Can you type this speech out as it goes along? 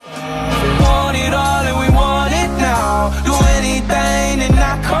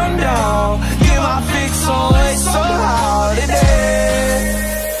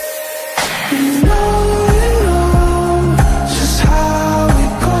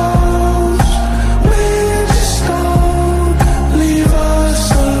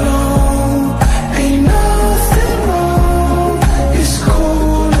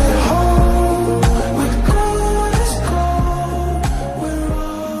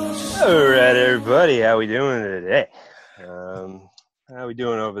All right, everybody. How we doing today? How we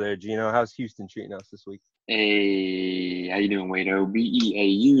doing over there, Gino? How's Houston treating us this week? Hey, how you doing, Wado? Be a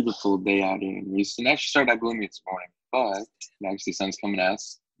beautiful day out here in Houston. Actually started out gloomy this morning, but actually the sun's coming out.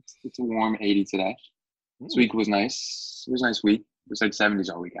 It's a warm 80 today. This week was nice. It was a nice week. It was like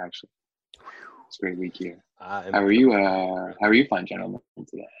 70s all week, actually. It's a great week here. How are you? How are you fine, gentlemen,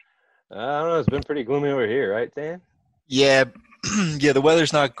 today? I don't know. It's been pretty gloomy over here, right, Dan? Yeah, yeah. The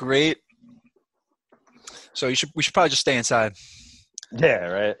weather's not great, so we should probably just stay inside. Yeah,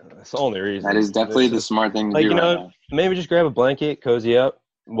 right. That's the only reason. That is definitely the smart thing to do right now. Maybe just grab a blanket, cozy up,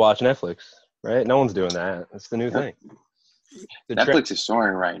 watch Netflix. Right? No one's doing that. That's the new thing. Netflix is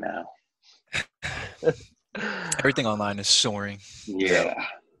soaring right now. Everything online is soaring. Yeah,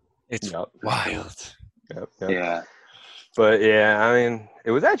 it's wild. Yep. Yeah, but yeah, I mean,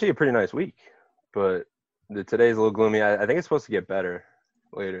 it was actually a pretty nice week, but today's a little gloomy. I think it's supposed to get better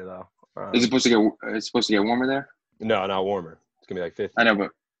later, though. Is it supposed to get warmer there? No, not warmer. It's gonna be like 50. I know,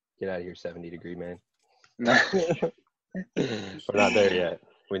 but get out of here, 70-degree man. No. We're not there yet.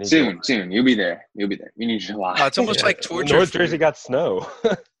 We need soon. You'll be there. We need July. It's almost like torture. North Jersey got snow.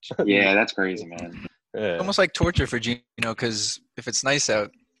 Yeah, that's crazy, man. Yeah. Almost like torture for Gino, because if it's nice out,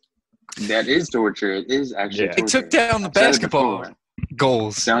 that is torture. It is actually. Yeah. Torture. It took down the basketball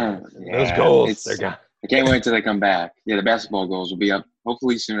goals. Those goals, they're gone. I can't wait till they come back. Yeah, the basketball goals will be up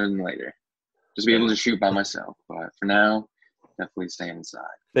hopefully sooner than later. Just be able to shoot by myself, but for now, definitely staying inside.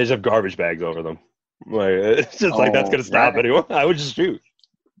 They just have garbage bags over them. Like it's just like that's gonna stop anyone. I would just shoot.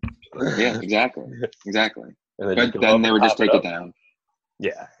 Yeah, exactly. But then they would just take it down.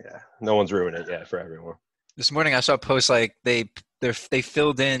 Yeah. No one's ruining it yet for everyone. This morning I saw a post like they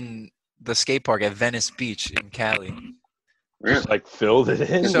filled in the skate park at Venice Beach in Cali. Really? Just like filled it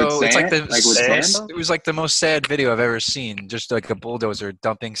in. So it's like sand? It was like the most sad video I've ever seen. Just like a bulldozer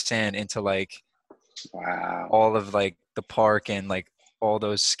dumping sand into like all of like the park and like all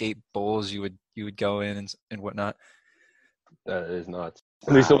those skate bowls you would go in and whatnot. That is nuts.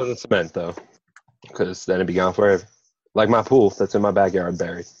 At least it wasn't cement though, because then it'd be gone forever. Like my pool that's in my backyard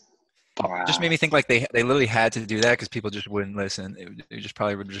buried. Wow. Just made me think like they literally had to do that because people just wouldn't listen. They just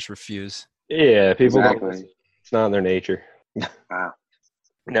probably would just refuse. Yeah, people don't listen. It's not in their nature. Wow.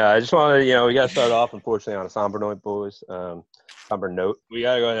 No, I just wanted to, we got to start off, unfortunately, on a somber note, boys. Somber note. We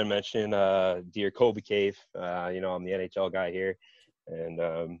got to go ahead and mention dear Colby Cave. I'm the NHL guy here.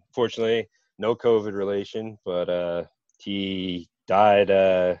 And fortunately, no COVID relation, but he died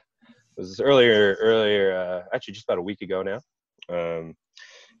it was earlier, actually just about a week ago now.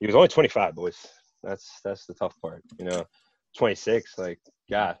 He was only 25, boys. That's the tough part. 26, like,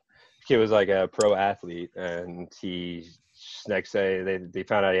 God. He was like a pro athlete, and he next day they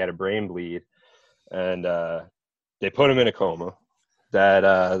found out he had a brain bleed, and they put him in a coma. That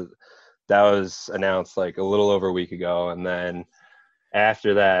was announced like a little over a week ago, and then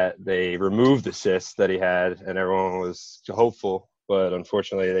after that they removed the cyst that he had, and everyone was hopeful, but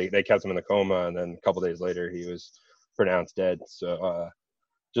unfortunately they kept him in a coma, and then a couple days later he was pronounced dead. So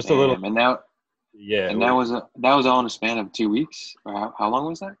just a little. And now. Yeah, and that was all in a span of 2 weeks. How long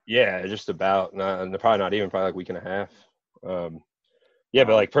was that? Yeah, just about. Probably not even. Probably like a week and a half. But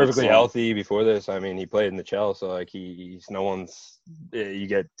like perfectly healthy before this. I mean, he played in the Chell, so like he's no one's. You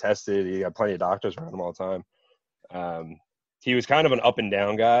get tested. You got plenty of doctors around him all the time. He was kind of an up and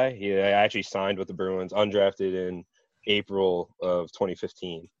down guy. He actually signed with the Bruins, undrafted in April of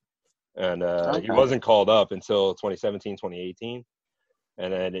 2015, and he wasn't called up until 2017, 2018.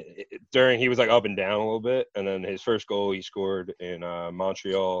 And then he was like up and down a little bit. And then his first goal he scored in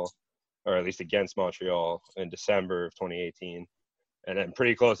Montreal, or at least against Montreal, in December of 2018. And then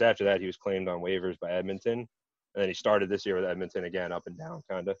pretty close after that, he was claimed on waivers by Edmonton. And then he started this year with Edmonton again, up and down,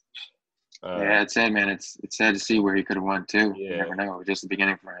 kind of. Yeah, it's sad, man. It's sad to see where he could have went too. Yeah. You never know. It was just the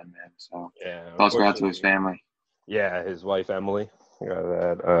beginning for him, man. So thoughts go out to his family. Yeah, his wife Emily.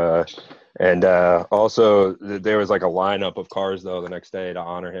 And also there was like a lineup of cars though the next day to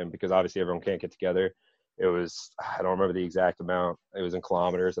honor him, because obviously everyone can't get together. It was, I don't remember the exact amount. It was in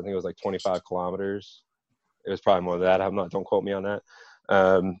kilometers. I think it was like 25 kilometers. It was probably more than that. Don't quote me on that.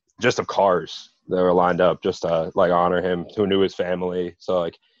 Just of cars that were lined up just to like honor him, who knew his family. So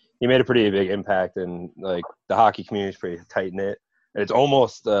like he made a pretty big impact, and like the hockey community is pretty tight knit. And it's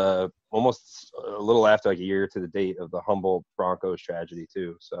almost a little after like a year to the date of the Humboldt Broncos tragedy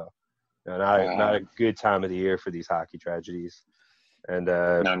too. So not a good time of the year for these hockey tragedies. And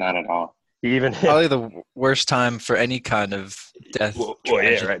no, not at all. Probably the worst time for any kind of death. Well,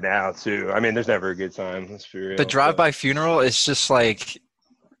 yeah, right now too. I mean, there's never a good time. Let's be real. The drive-by funeral is just like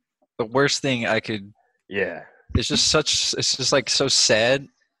the worst thing I could. Yeah. It's just like so sad.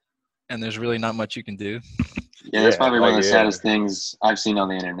 and there's really not much you can do. Yeah, that's probably one of the saddest things I've seen on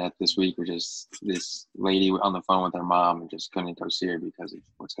the internet this week, which is this lady on the phone with her mom and just couldn't go see her because of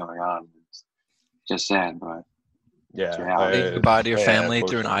what's going on. It's just sad, but saying goodbye to your family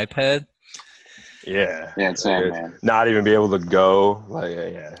through an iPad. Yeah, it's sad, man. Not even be able to go, like,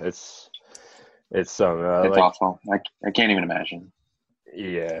 it's something. It's awful. I can't even imagine.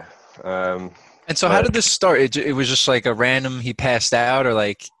 Yeah. And so, how did this start? It was just like a random. He passed out, or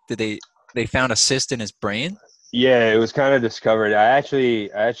like, did they found a cyst in his brain? Yeah, it was kind of discovered. I actually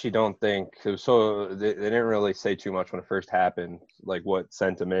don't think it was they didn't really say too much when it first happened, like what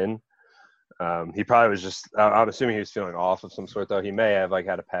sent him in. He probably was just. I'm assuming he was feeling off of some sort, though. He may have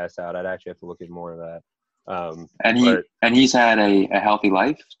had a pass out. I'd actually have to look at more of that. And he's had a healthy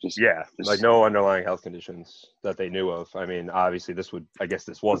life. Like no underlying health conditions that they knew of. I mean, obviously this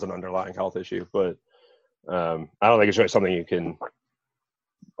was an underlying health issue, but I don't think it's really something you can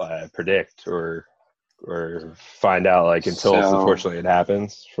predict or find out until unfortunately it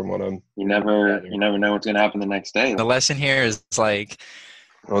happens. From what you never know what's gonna happen the next day. The lesson here is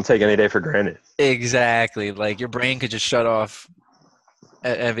don't take any day for granted. Exactly. Like your brain could just shut off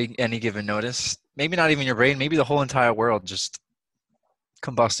at any given notice. Maybe not even your brain. Maybe the whole entire world just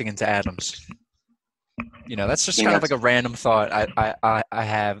combusting into atoms. That's just kind of like a random thought I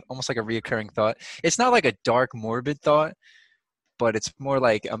have, almost like a reoccurring thought. It's not like a dark, morbid thought, but it's more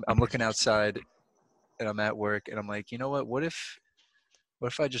like I'm looking outside and I'm at work and I'm like, you know what? What if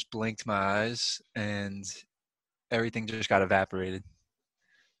I just blinked my eyes and everything just got evaporated?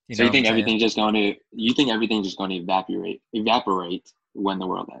 So you think everything's just going to evaporate when the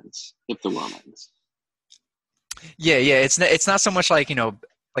world ends, if the world ends? Yeah. It's not so much like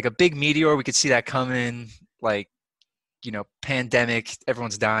like a big meteor. We could see that coming. Like pandemic,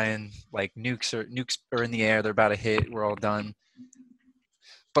 everyone's dying. Like nukes are in the air. They're about to hit. We're all done.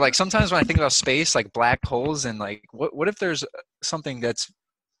 But like sometimes when I think about space, like black holes, and like what if there's something that's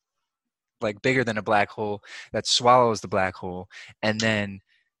like bigger than a black hole that swallows the black hole, and then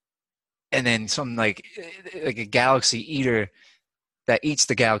some like a galaxy eater that eats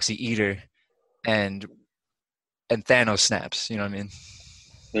the galaxy eater, and Thanos snaps. You know what I mean?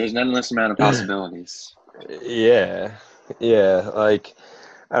 There's an endless amount of possibilities. Yeah. Like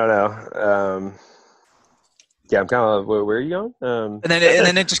I don't know. I'm kind of. Where are you going? And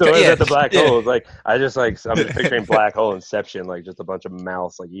then it just at the black hole. It's like I'm just picturing black hole Inception, like just a bunch of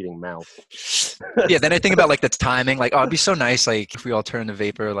mouths eating mouths. Yeah. Then I think about like the timing. Like, it'd be so nice, like if we all turn to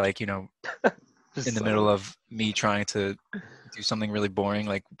vapor, like in the middle of me trying to do something really boring,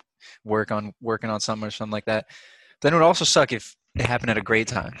 like working on something or something like that. Then it would also suck if it happened at a great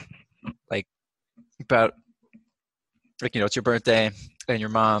time, like about like it's your birthday and your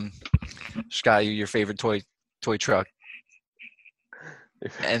mom just got you your favorite toy truck,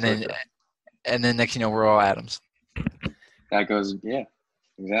 and then next we're all atoms. That goes, yeah,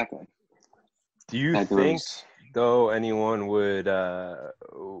 exactly. Do you think though anyone would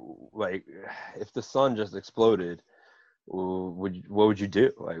like if the sun just exploded? What would you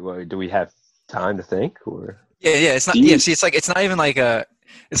do? Like, do we have time to think? Or it's not. Yeah, see, it's not even like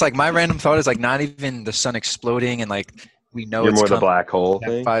it's like my random thought is like not even the sun exploding and like we know you're it's more the black hole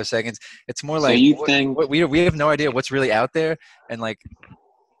thing. 5 seconds. It's more so like you think we have no idea what's really out there, and like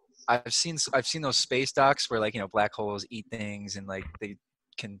I've seen those space docs where like black holes eat things and like they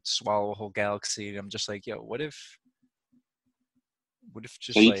can swallow a whole galaxy. And I'm just like, yo, what if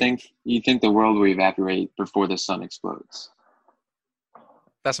just? So you think the world will evaporate before the sun explodes?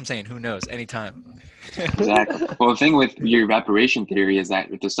 That's what I'm saying. Who knows? Anytime. Exactly. Well, the thing with your evaporation theory is that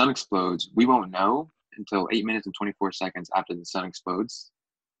if the sun explodes, we won't know until 8 minutes and 24 seconds after the sun explodes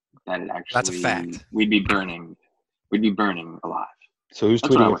that it actually. That's a fact. We'd be burning alive. So who's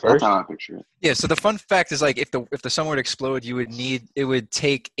tweeting it first? That's how I picture it. Yeah. So the fun fact is like if the sun were to explode, it would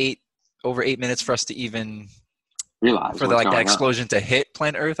take over 8 minutes for us to even realize for that explosion to hit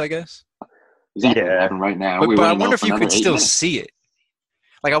planet Earth, I guess. Exactly. Yeah. Happening right now. But I wonder if you could still see it.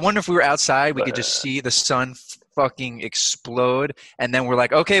 Like I wonder if we were outside, we could just see the sun fucking explode, and then we're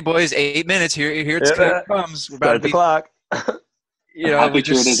like, okay, boys, 8 minutes here it comes. We're about to the clock. I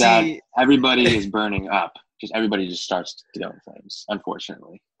picture it as that everybody is burning up. Everybody just starts to go in flames,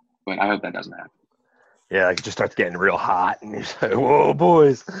 unfortunately. But I hope that doesn't happen. Yeah, it just starts getting real hot, and you're like, "Whoa,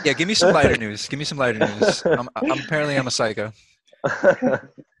 boys!" Yeah, give me some lighter news. I'm apparently I'm a psycho. Man,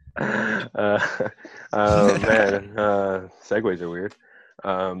 segues are weird.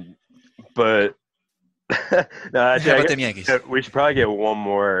 But no, actually, how about them Yankees? We should probably get one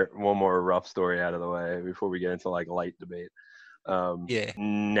more rough story out of the way before we get into like light debate.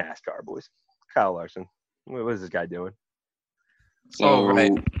 NASCAR boys, Kyle Larson. What is this guy doing? So,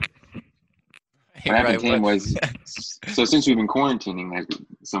 right. What happened to him was, so since we've been quarantining, like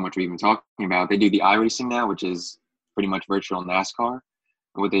so much we've been talking about, they do the iRacing now, which is pretty much virtual NASCAR.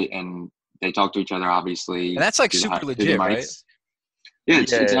 And they talk to each other, obviously. And that's like super legit, right? Yeah,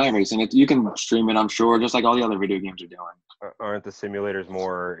 it's an iRacing. You can stream it, I'm sure, just like all the other video games are doing. Aren't the simulators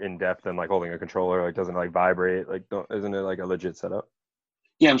more in depth than like holding a controller? Like, doesn't it like vibrate? Like, isn't it like a legit setup?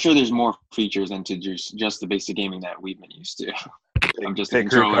 Yeah, I'm sure there's more features than to just the basic gaming that we've been used to. I'm just a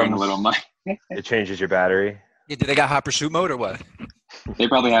controller and a little mic. It changes your battery. Yeah, do they got hot pursuit mode or what? They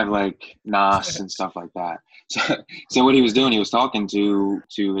probably have like NOS and stuff like that. So what he was doing, he was talking to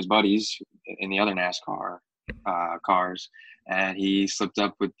his buddies in the other NASCAR cars, and he slipped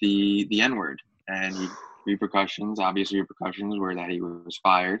up with the N-word, and obvious repercussions were that he was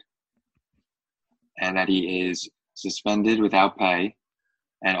fired, and that he is suspended without pay,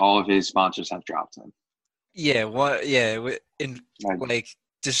 and all of his sponsors have dropped him. Yeah,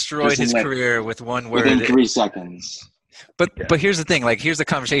 destroyed his career with one word. Within 3 seconds. But here's the thing, like here's the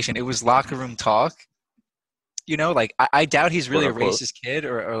conversation. It was locker room talk. You know, like I doubt he's really a racist kid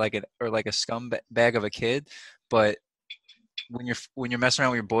or like a scumbag of a kid. But when you're messing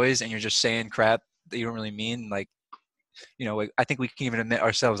around with your boys and you're just saying crap that you don't really mean, like, you know, like, I think we can even admit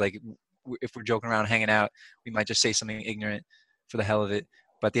ourselves, like if we're joking around, hanging out, we might just say something ignorant for the hell of it.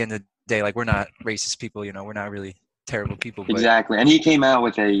 But at the end of the day, like, we're not racist people, you know, we're not really terrible people. But. Exactly. And he came out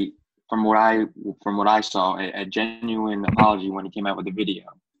with from what I saw, a genuine apology when he came out with the video.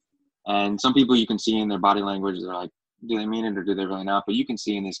 And some people you can see in their body language, they're like, do they mean it or do they really not? But you can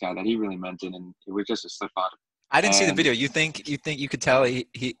see in this guy that he really meant it, and it was just a slip up. I didn't see the video. You think you could tell he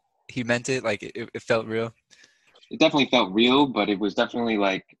meant it? Like it felt real? It definitely felt real, but it was definitely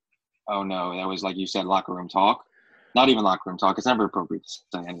like, oh no, that was, like you said, locker room talk. Not even locker room talk. It's never appropriate to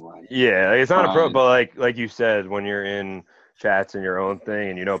say anyway. Yeah, it's not appropriate, but like you said, when you're in chats and your own thing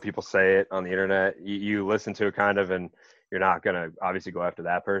and you know people say it on the internet, you listen to it kind of, and you're not going to obviously go after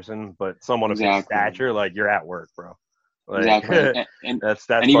that person, but someone of his stature, like, you're at work, bro. Like, exactly. And that's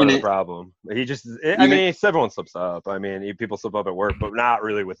part of the problem. He just, everyone slips up. I mean, people slip up at work, but not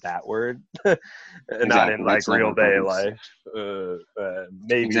really with that word. Not in like real day life.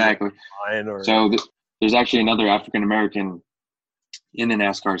 Maybe. Exactly. So there's actually another African-American in the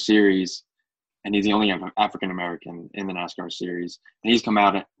NASCAR series, and he's the only African-American in the NASCAR series. And he's come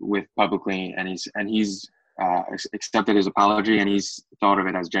out with publicly, and he's accepted his apology, and he's thought of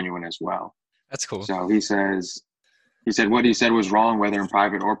it as genuine as well. That's cool. So he said what he said was wrong, whether in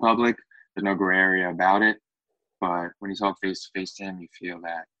private or public. There's no gray area about it. But when you talk face to face to him, you feel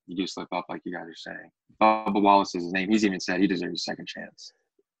that you do slip up, like you guys are saying. Bubba Wallace is his name. He's even said he deserves a second chance.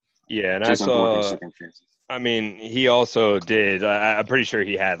 Yeah, and I saw. I mean, he also did. I'm pretty sure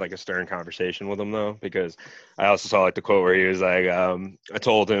he had like a stern conversation with him though, because I also saw like the quote where he was like, "I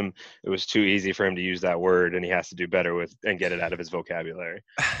told him it was too easy for him to use that word, and he has to do better with and get it out of his vocabulary."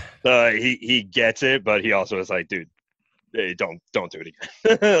 He gets it, but he also is like, "Dude, hey, don't do it again."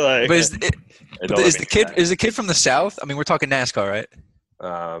 Like, but is the kid from the South? I mean, we're talking NASCAR, right?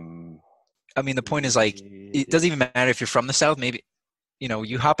 I mean, the point is, like, it doesn't even matter if you're from the South. Maybe, you know,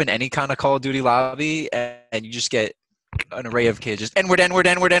 you hop in any kind of Call of Duty lobby and you just get an array of kids just N-word. You know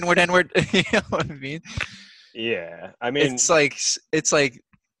what I mean? Yeah, I mean, it's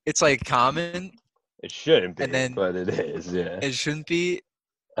like common. It shouldn't be, but it is. Yeah, it shouldn't be.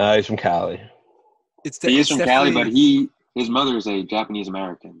 He's from Cali. He is from Cali, but his mother is a Japanese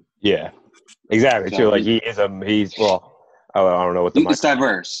American. Yeah, exactly. So, too. Like he's I don't know what it's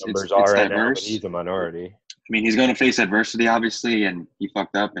diverse. Numbers are right now, but he's a minority. I mean, he's going to face adversity, obviously, and he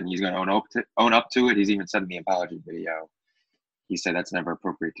fucked up, and he's going to own up to it. He's even said in the apology video, he said that's never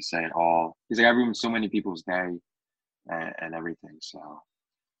appropriate to say at all. He's like, I've ruined so many people's day and everything. So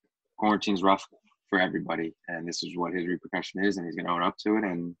quarantine's rough for everybody, and this is what his repercussion is, and he's going to own up to it,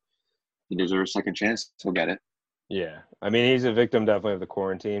 and he deserves a second chance. He'll get it. Yeah. I mean, he's a victim definitely of the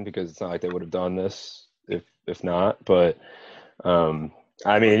quarantine, because it's not like they would have done this if not. But,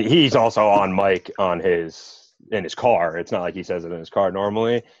 I mean, he's also on mic in his car. It's not like he says it in his car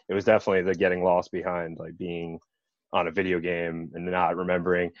normally. It was definitely the getting lost behind, like, being on a video game and not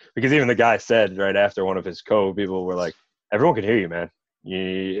remembering. Because even the guy said right after, one of his people were like, everyone can hear you, man.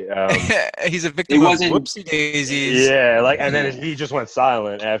 He's a victim of whoopsie daisies. Yeah, like, and then he just went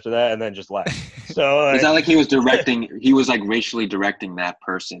silent after that, and then just left. So like, it's not like he was directing. He was like racially directing that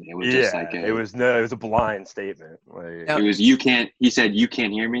person. It was just like it was a blind statement. Like, it was you can't. He said you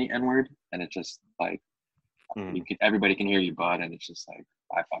can't hear me, N-word, and it's just like everybody can hear you, bud, and it's just like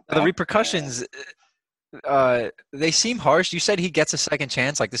I fucked up. The repercussions, they seem harsh. You said he gets a second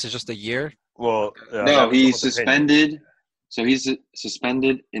chance. Like this is just a year. Well, no, he's suspended. So he's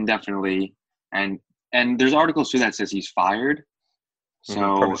suspended indefinitely, and there's articles too that says he's fired.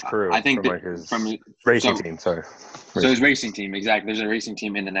 So from his crew, I think from his racing team. Sorry. So his racing team, exactly. There's a racing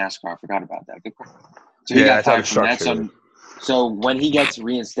team in the NASCAR. I forgot about that. Good point. So Yeah, he got that's how fired it's from that. structured. So when he gets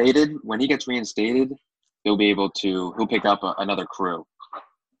reinstated, he'll be able to. He'll pick up another crew.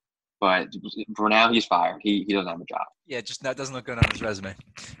 But for now, he's fired. He doesn't have a job. Yeah, just that doesn't look good on his resume.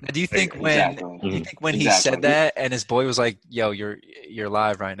 Now, do you think Exactly. he said that and his boy was like, "Yo, you're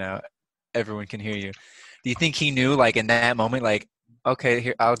live right now. Everyone can hear you." Do you think he knew, like in that moment, like, okay,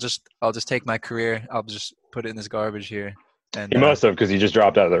 here I'll just take my career. I'll just put it in this garbage here. And He must have, because he just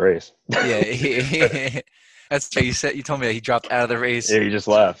dropped out of the race. Yeah, that's what you said. You told me that he dropped out of the race. Yeah, he just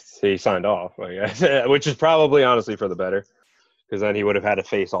left. He signed off, I guess. Which is probably honestly for the better, because then he would have had to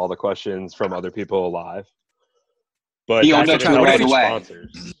face all the questions from other people live. But he owned up to it right away.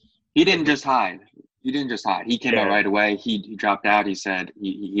 Sponsors. He didn't just hide. He came out right away. He dropped out. He said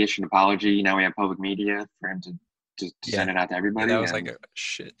he issued an apology. Now we have public media for him to send it out to everybody. Yeah, that was like a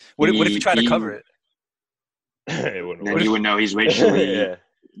shit. What if he tried to cover it? Then you would know he's racially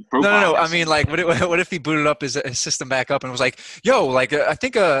profiled. No. I mean, like, what if he booted up his system back up and was like, "Yo, like, I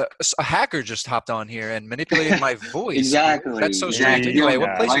think a hacker just hopped on here and manipulated my voice." Exactly. That's so strange. Anyway,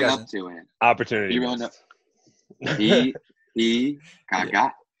 what place you guys in? To it. Opportunity. He got.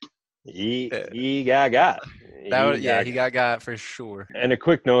 He got. He got for sure. And a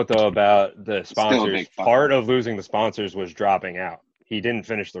quick note though about the sponsors. Part of losing the sponsors was dropping out. He didn't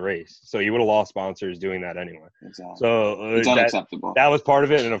finish the race, so he would have lost sponsors doing that anyway. Exactly. So it's unacceptable. That was part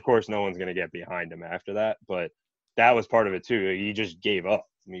of it, and of course, no one's going to get behind him after that. But that was part of it too. He just gave up.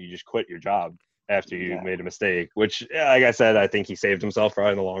 I mean, you just quit your job after you made a mistake. Which, like I said, I think he saved himself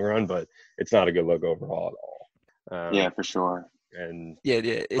probably in the long run, but it's not a good look overall at all. Yeah, for sure. And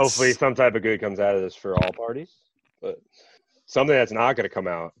hopefully some type of good comes out of this for all parties. But something that's not going to come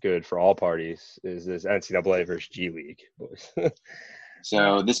out good for all parties is this NCAA versus G League.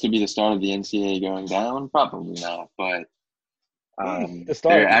 So this could be the start of the NCAA going down? Probably not, but the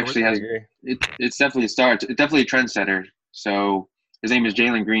start actually it's definitely a start. It's definitely a trendsetter. So his name is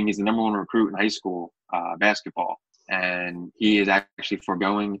Jalen Green. He's the number one recruit in high school basketball, and he is actually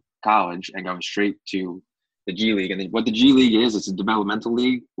foregoing college and going straight to the G League. And what the G League is, it's a developmental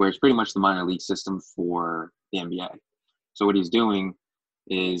league where it's pretty much the minor league system for the NBA. So what he's doing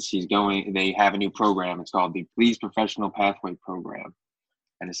is they have a new program. It's called the Please Professional Pathway Program.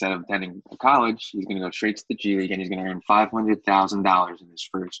 And instead of attending a college, he's going to go straight to the G League, and he's going to earn $500,000 in his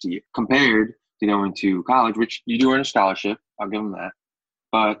first year, compared to going to college, which you do earn a scholarship. I'll give him that.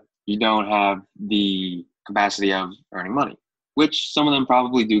 But you don't have the capacity of earning money, which some of them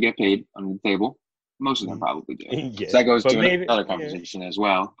probably do get paid on the table. Most of them probably do. Yeah, so that goes to another conversation as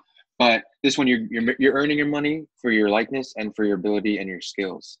well. But this one, you're earning your money for your likeness and for your ability and your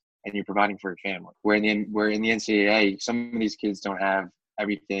skills, and you're providing for your family. Where in the NCAA, some of these kids don't have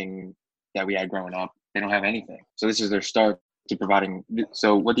everything that we had growing up. They don't have anything. So this is their start to providing.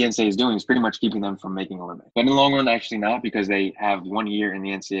 So what the NCAA is doing is pretty much keeping them from making a living. But in the long run, actually not, because they have 1 year in the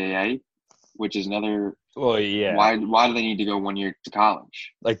NCAA, which is another. Well, yeah. Why do they need to go 1 year to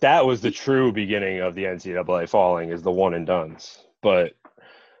college? Like, that was the true beginning of the NCAA falling, is the one and dones. But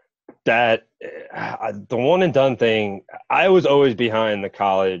the one and done thing, I was always behind the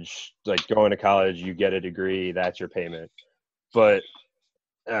college. Like, going to college, you get a degree, that's your payment. But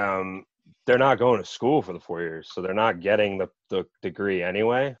they're not going to school for the 4 years, so they're not getting the degree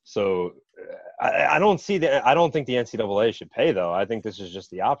anyway. So I don't think the NCAA should pay, though. I think this is just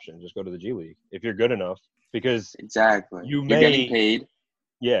the option. Just go to the G League if you're good enough, because exactly you're getting paid.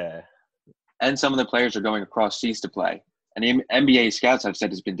 Yeah, and some of the players are going across seas to play. And the NBA scouts have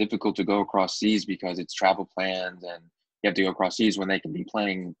said it's been difficult to go across seas because it's travel plans and you have to go across seas when they can be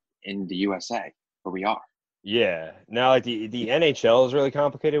playing in the USA where we are. Yeah. Now, like, the NHL is really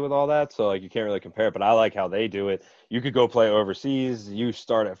complicated with all that, so, like, you can't really compare it, but I like how they do it. You could go play overseas. You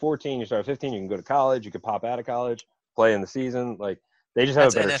start at 14, you start at 15, you can go to college, you could pop out of college, play in the season. Like, they just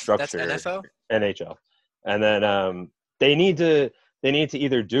have a better structure. That's NFL? NHL. And then they need to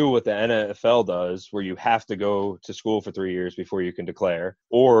either do what the NFL does, where you have to go to school for 3 years before you can declare,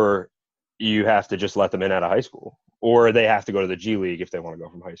 or you have to just let them in out of high school, or they have to go to the G League if they want to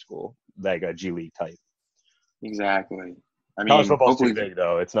go from high school, like a G League type. Exactly. I mean, college football's too big,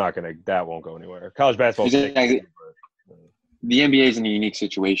 though. It's not going to – that won't go anywhere. College basketball's big. The NBA is in a unique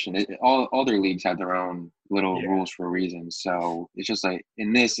situation. All their leagues have their own little rules for a reason. So it's just like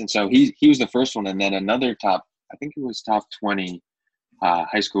in this – and so he was the first one, and then another top 20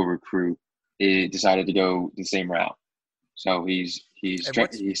 high school recruit decided to go the same route. So he's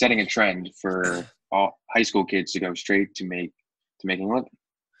setting a trend for all high school kids to go straight to making a living.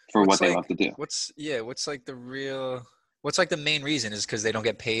 for what they love to do. What's like the main reason is because they don't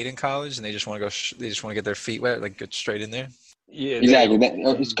get paid in college and they just want to they just want to get their feet wet, like get straight in there. Yeah, exactly.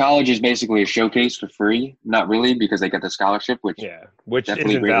 College is basically a showcase for free. Not really, because they get the scholarship, which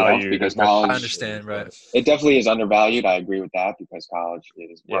definitely isn't really helps, valued because college. I understand, right? It definitely is undervalued. I agree with that, because college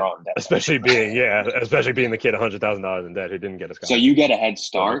is we're all in debt. Especially being the kid $100,000 in debt who didn't get a scholarship. So you get a head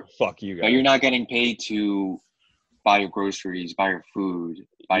start. Fuck you guys. But you're not getting paid to buy your groceries, buy your food,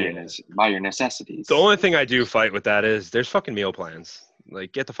 buy your necessities. The only thing I do fight with that is there's fucking meal plans.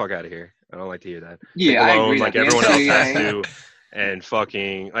 Like, get the fuck out of here. I don't like to hear that. Yeah, I agree. Like everyone else has to. And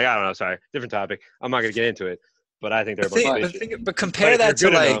fucking, like, I don't know, sorry, different topic. I'm not going to get into it, but I think they're a bunch of bitches. But compare that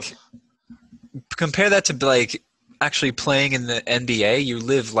to like actually playing in the NBA. You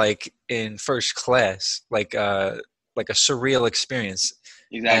live like in first class, like a surreal experience.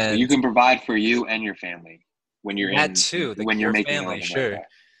 Exactly. And you can provide for you and your family when you're that too. When you're making family, sure.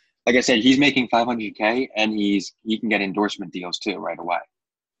 Like I said, he's making $500K, and he can get endorsement deals too right away.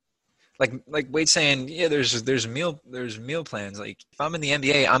 Like Wade's saying, yeah, there's meal plans. Like if I'm in the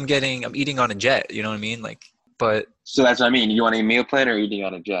NBA, I'm eating on a jet. You know what I mean? Like, but so that's what I mean. You want a meal plan or eating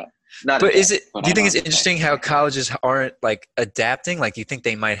on a jet? Do you think it's interesting how colleges aren't like adapting? Like, you think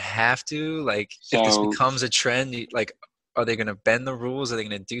they might have to? Like, if this becomes a trend, like, are they going to bend the rules? Are they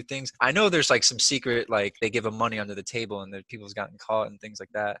going to do things? I know there's like some secret, like they give them money under the table and people's gotten caught and things like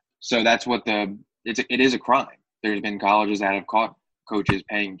that. So that's what it is a crime. There's been colleges that have caught coaches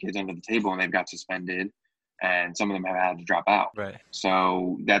paying kids under the table and they've got suspended, and some of them have had to drop out. Right.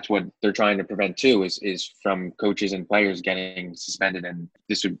 So that's what they're trying to prevent too, is from coaches and players getting suspended, and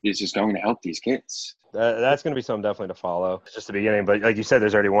this is just going to help these kids. That's going to be something definitely to follow. It's just the beginning, but like you said,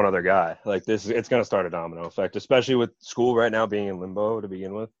 there's already one other guy. Like it's going to start a domino effect, especially with school right now being in limbo to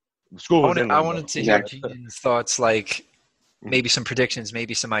begin with. School was in limbo. I wanted to hear Gina's thoughts, like maybe some predictions,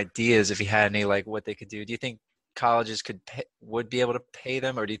 maybe some ideas, if he had any, like what they could do. Do you think colleges would be able to pay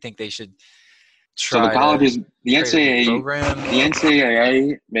them, or do you think they should try? So the colleges, the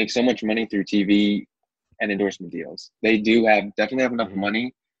NCAA makes so much money through TV and endorsement deals. They definitely have enough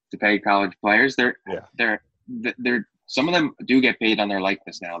money to pay college players. They're some of them do get paid on their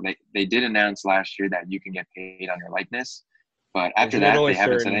likeness now. They did announce last year that you can get paid on your likeness, but after that they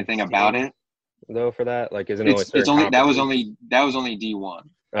haven't said anything about it. Though for that, like, isn't it's only that was only D1.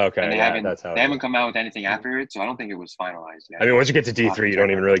 Okay, and they they haven't come out with anything after it, so I don't think it was finalized yet. I mean, once you get to D3, you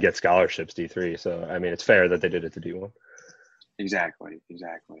don't even really get scholarships D3. So I mean, it's fair that they did it to D1. Exactly.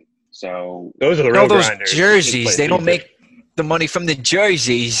 So those are the real those grinders. Jerseys. They don't make the money from the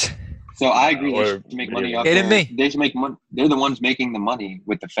jerseys. So I agree. They should make money off there. They should make money. They're the ones making the money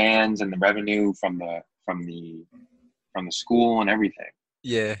with the fans and the revenue from the school and everything.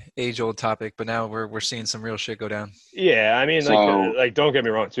 Yeah, age-old topic, but now we're seeing some real shit go down. Yeah, I mean, like don't get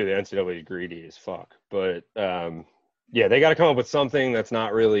me wrong, too. The NCAA is greedy as fuck, but they got to come up with something that's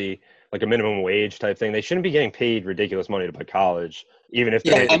not really like a minimum wage type thing. They shouldn't be getting paid ridiculous money to play college, even if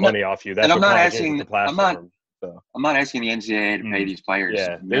they make money off you. That's what I'm not asking the NCAA to pay these players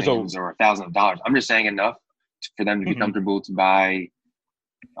millions or thousands of dollars. I'm just saying enough for them to be comfortable to buy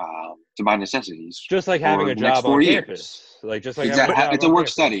necessities. Just like having a job on campus. Like just like it's a work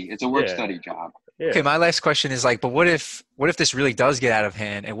study. It's a work study job. Yeah. Okay, my last question is like, but what if this really does get out of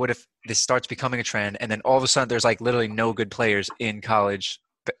hand, and what if this starts becoming a trend, and then all of a sudden there's like literally no good players in college?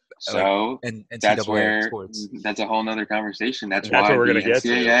 So that's where sports. That's a whole nother conversation. That's why we're gonna get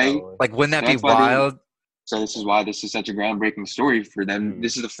to. Like, wouldn't that be wild? So this is why this is such a groundbreaking story for them.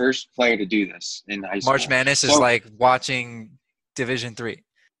 This is the first player to do this in high school. March Madness is like watching Division III.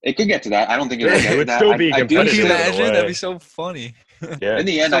 It could get to that. I don't think it would still be competitive. Can you imagine? That'd be so funny. Yeah. In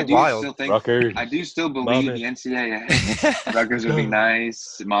the end, I do still believe Monmouth. the NCAA. Rutgers would be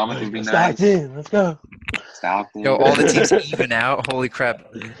nice. Monmouth would be nice. Stockton, let's go. Stockton. Yo, all the teams even out. Holy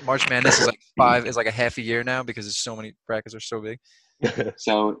crap! March Madness is like a half a year now because there's so many brackets are so big.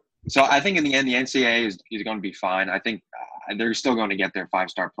 So I think in the end, the NCAA is going to be fine. I think they're still going to get their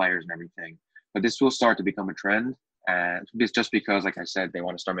 5-star players and everything, but this will start to become a trend. And it's just because, like I said, they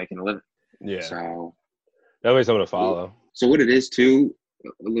want to start making a living. Yeah. So that way, someone to follow. So what it is too, a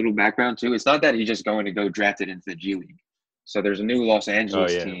little background too. It's not that he's just going to go drafted into the G League. So there's a new Los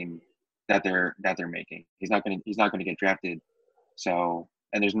Angeles team that they're making. He's not going to get drafted. So,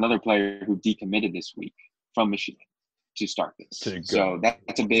 and there's another player who decommitted this week from Michigan to start this. So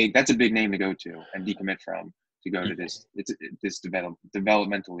that's a big name to go to and decommit from to go to this. It's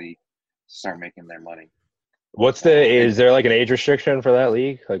developmentally start making their money. Is there like an age restriction for that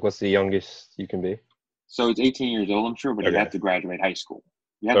league? Like what's the youngest you can be? So it's 18 years old, I'm sure, but you have to graduate high school.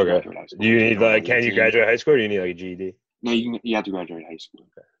 You have to graduate high school. Do you need can you graduate high school or do you need like a GED? No, you have to graduate high school.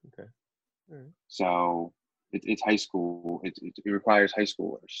 Okay. So it's high school. It requires high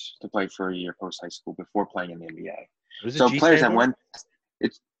schoolers to play for a year post high school before playing in the NBA. So players that went,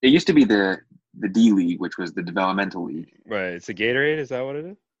 it used to be the D League, which was the developmental league. Right. It's a Gatorade. Is that what it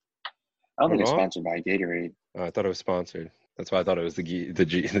is? I don't think it's sponsored by Gatorade. Oh, I thought it was sponsored. That's why I thought it was the G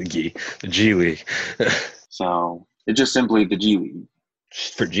League. So it's just simply the G League.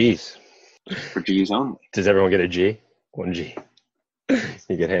 For G's. For G's only. Does everyone get a G? 1 G.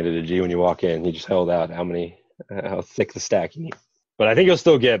 You get handed a G when you walk in. You just held out how thick the stack you need. But I think you'll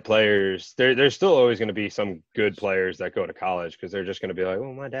still get players. There's still always going to be some good players that go to college because they're just going to be like,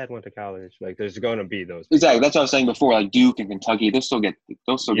 well, my dad went to college. Like, there's going to be those. Exactly. That's what I was saying before. Like Duke and Kentucky, they'll still get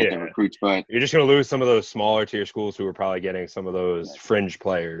the recruits. But you're just going to lose some of those smaller tier schools who are probably getting some of those fringe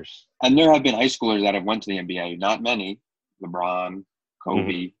players. And there have been high schoolers that have went to the NBA. Not many. LeBron,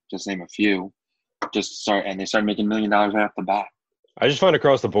 Kobe, just name a few. They start making $1 million right off the bat. I just find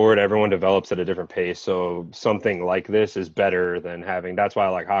across the board, everyone develops at a different pace. So something like this is better than having. That's why I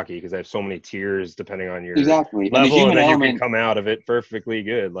like hockey because they have so many tiers depending on your level, and then you can come out of it perfectly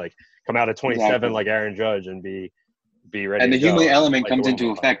good. Like come out at 27 like Aaron Judge and be ready. And the human element comes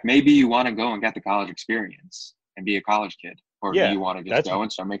into effect. Maybe you want to go and get the college experience and be a college kid, or do you want to just go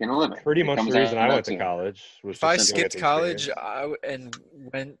and start making a living? Pretty much the reason I went to college. If I skipped college and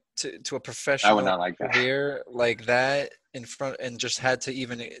went to a professional career like that in front and just had to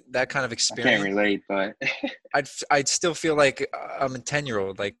even that kind of experience. I can't relate, but I'd still feel like I'm a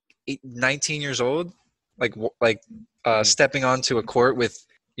 10-year-old, like 19 years old, stepping onto a court with,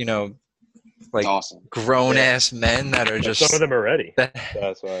 like awesome grown ass men that are just some of them are ready.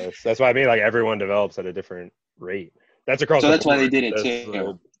 That's why I mean like everyone develops at a different rate. That's across. So that's why they did it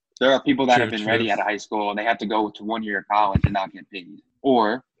too. There are people that have been ready out of high school and they have to go to 1 year of college and not get paid,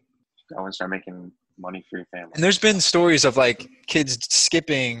 or go and start making money for your family. And there's been stories of like kids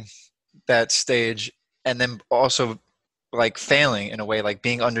skipping that stage and then also like failing in a way, like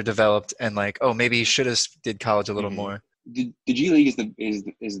being underdeveloped and like, oh, maybe you should have did college a little more. The G League is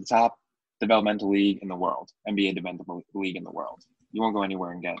the top developmental league in the world, NBA developmental league in the world. You won't go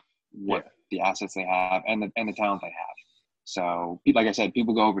anywhere and get the assets they have and the talent they have. So, like I said,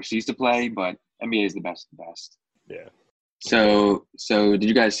 people go overseas to play, but NBA is the best. Yeah. So did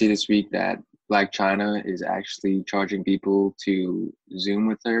you guys see this week that Black China is actually charging people to Zoom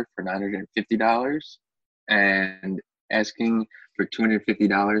with her for $950 and asking for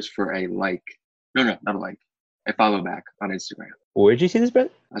 $250 for a like? No, not a like. A follow back on Instagram. Where'd you see this,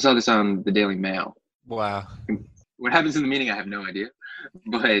 Brett? I saw this on the Daily Mail. Wow. What happens in the meeting, I have no idea.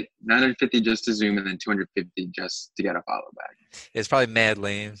 But $950 just to Zoom and then $250 just to get a follow back. It's probably mad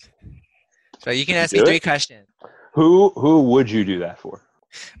lame. So you can ask me 3 questions. Who would you do that for?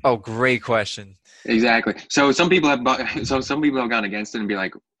 Oh, great question. Exactly. So some people have gone against it and be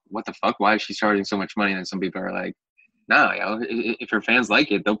like, what the fuck? Why is she charging so much money? And some people are like, nah, if her fans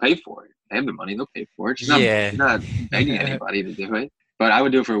like it, they'll pay for it. They have the money, they'll pay for it. She's not begging anybody to do it. But I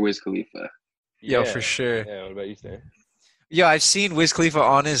would do it for Wiz Khalifa. Yo, for sure. Yeah, what about you, Stan? Yo, I've seen Wiz Khalifa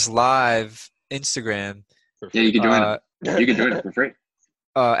on his live Instagram. Yeah, you can join it. You can join it for free.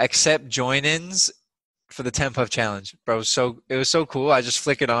 Accept join-ins for the 10 Puff Challenge. Bro, it was so cool. I just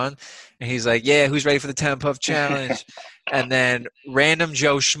flick it on, and he's like, yeah, who's ready for the 10 Puff Challenge? And then random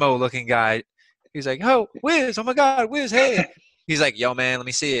Joe Schmo looking guy, he's like, oh, Wiz, oh my God, Wiz, hey. He's like, yo, man, let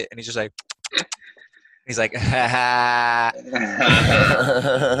me see it. And he's just like, ha ha.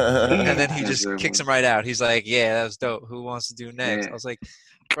 And then he just kicks him right out. He's like, yeah, that was dope. Who wants to do next? I was like,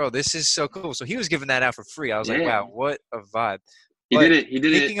 bro, this is so cool. So he was giving that out for free. I was like, wow, what a vibe. He did it.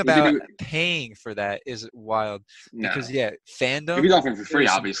 Thinking about paying for that is wild. Because, fandom. He's offering for free,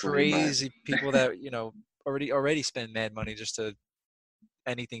 obviously. Crazy people that, already spend mad money just to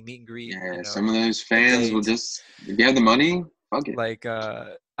anything meet and greet. Yeah, some of those fans will just, if you have the money, fuck it. Like,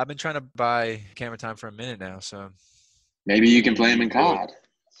 I've been trying to buy camera time for a minute now, so. Maybe you can play him in COD.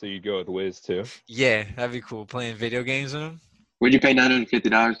 So you'd go with Wiz, too? Yeah, that'd be cool. Playing video games with him. Would you pay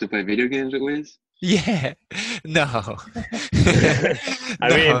 $950 to play video games with Wiz? Yeah. No. I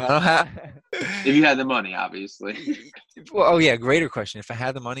mean, if you had the money, obviously. Well, greater question. If I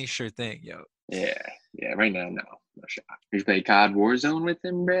had the money, sure thing, yo. Yeah. Right now, no shot. You play COD Warzone with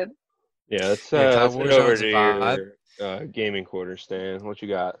him, Brett? Yeah, let's over to your gaming corner, Stan. What you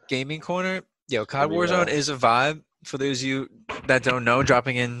got? Gaming corner? Yo, COD Warzone is a vibe. For those of you that don't know,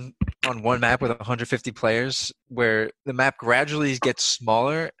 dropping in on one map with 150 players where the map gradually gets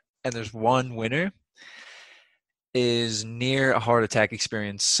smaller and there's one winner is near a heart attack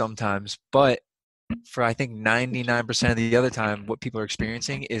experience sometimes. But for I think 99% of the other time, what people are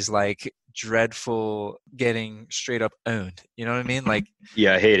experiencing is like dreadful getting straight up owned. You know what I mean? Like,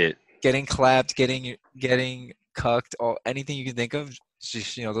 yeah, I hate it. getting clapped, getting cucked, anything you can think of. It's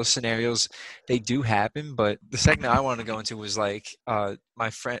just, those scenarios, they do happen. But the segment I wanted to go into was like my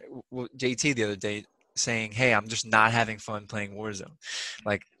friend JT the other day saying, "Hey, I'm just not having fun playing Warzone."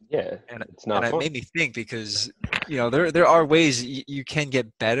 Like, Yeah, and it's not it fun. made me think, because there are ways you can get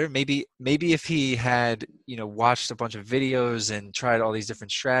better. Maybe if he had watched a bunch of videos and tried all these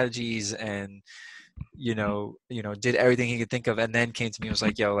different strategies and did everything he could think of, and then came to me and was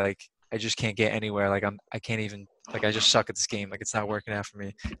like, "Yo, like I just can't get anywhere. Like I can't even, like I just suck at this game. Like it's not working out for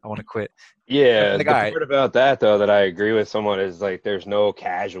me. I want to quit." Yeah, Like, the all right, part about that though that I agree with someone is like there's no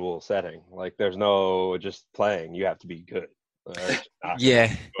casual setting. Like there's no just playing. You have to be good. Or it's not gonna yeah,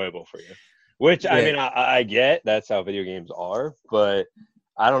 be enjoyable for you. Which I yeah. mean I get that's how video games are, but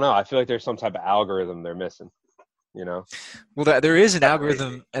I don't know. I feel like there's some type of algorithm they're missing. You know? Well, there is an Separation.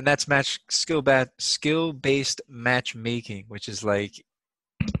 algorithm, and that's skill based matchmaking, which is like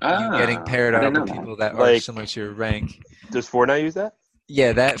you getting Ah, paired I didn't up know with that. people that are Like, similar to your rank. does Fortnite use that?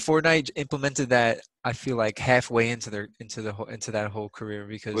 Yeah, that Fortnite implemented that. I feel like halfway into that whole career, Was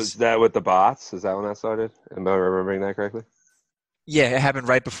because that with the bots? Is that when that started? Am I remembering that correctly? yeah, it happened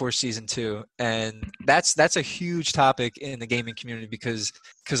right before season 2, and that's a huge topic in the gaming community, because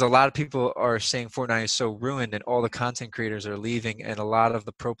a lot of people are saying Fortnite is so ruined, and all the content creators are leaving, and a lot of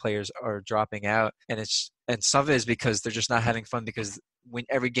the pro players are dropping out, and some of it is because they're just not having fun, because when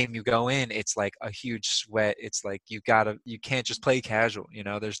every game you go in, it's like a huge sweat. It's like you can't just play casual.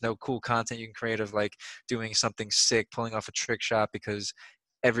 There's no cool content you can create of like doing something sick, pulling off a trick shot, because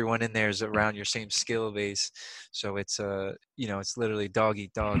everyone in there is around your same skill base. So it's it's literally dog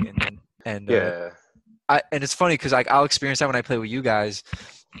eat dog. And Yeah. and it's funny because I'll experience that when I play with you guys,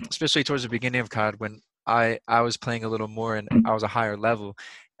 especially towards the beginning of COD, when I was playing a little more and I was a higher level,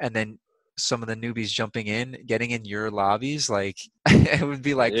 and then some of the newbies jumping in, getting in your lobbies, like it would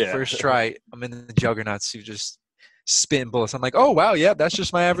be like Yeah. first try, I'm in the juggernaut suit, just spitting bullets. I'm like, oh wow, yeah, that's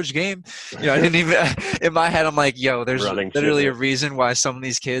just my average game. I didn't even in my head I'm like, yo, there's Running literally a shit. reason why some of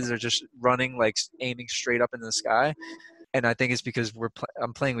these kids are just running, like aiming straight up into the sky. And I think it's because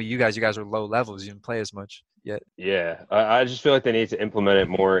I'm playing with you guys. You guys are low levels. You didn't play as much yet. Yeah, I just feel like they need to implement it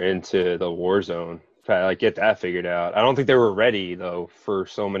more into the war zone. Try like get that figured out. I don't think they were ready though for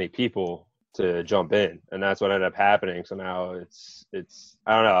so many people to jump in, and that's what ended up happening. So now it's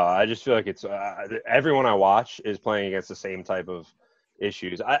I don't know. I just feel like it's everyone I watch is playing against the same type of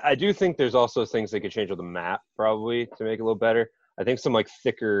issues. I do think there's also things they could change with the map probably to make it a little better. I think some like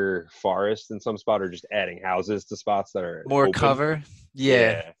thicker forests in some spot, or just adding houses to spots that are More open. cover. Yeah.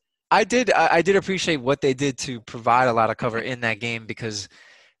 Yeah, I did appreciate what they did to provide a lot of cover in that game, because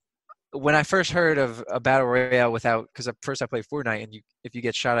when I first heard of a battle royale without, because at first I played Fortnite, and if you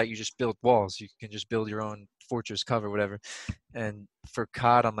get shot at, you just build walls. You can just build your own fortress cover, whatever. And for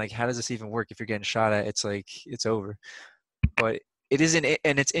COD, I'm like, how does this even work? If you're getting shot at, it's like it's over. But it isn't,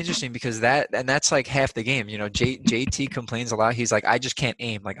 and it's interesting because that's like half the game. JT complains a lot. He's like, I just can't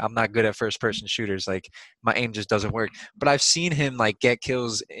aim. Like I'm not good at first person shooters. Like my aim just doesn't work. But I've seen him like get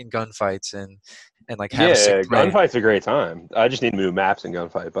kills in gunfights and like have a sick yeah, play. gunfight's a great time. I just need new maps in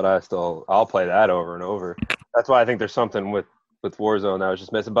gunfight, but I'll play that over and over. That's why I think there's something with Warzone that I was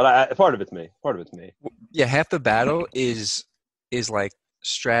just missing. But part of it's me. Part of it's me. Yeah, half the battle is like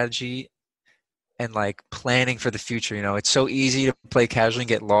strategy and like planning for the future. It's so easy to play casually and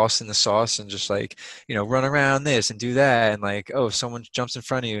get lost in the sauce and just like, run around this and do that. And like, oh, if someone jumps in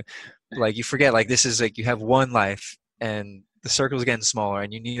front of you, like you forget, like this is like you have one life and the circle's getting smaller,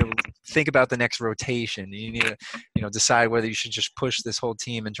 and you need to think about the next rotation. You need to, decide whether you should just push this whole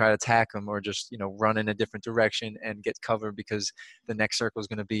team and try to attack them, or just, run in a different direction and get cover because the next circle is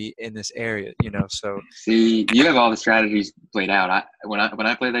going to be in this area, so. See, you have all the strategies played out. When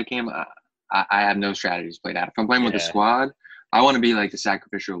I play that game, I have no strategies played out. If I'm playing with a Yeah, squad, I want to be like the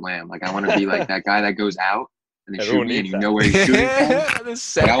sacrificial lamb. Like I want to be like that guy that goes out and they shoot everyone me and needs you that. know where he's shooting from.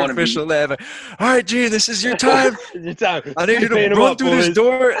 The Like I want to be. sacrificial lamb. All right, Gene, this is your time. Your time. I need you to Paint 'em run up, through this boys.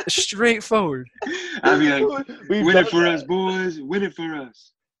 door straight forward. I'd be like, We've win done it for that. us, boys. Win it for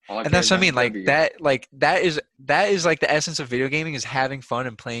us. All I And care that's what I about is mean. Like W. that is like the essence of video gaming, is having fun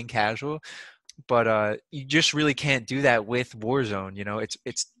and playing casual. But you just really can't do that with Warzone.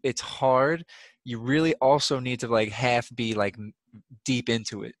 It's hard. You really also need to like half be like deep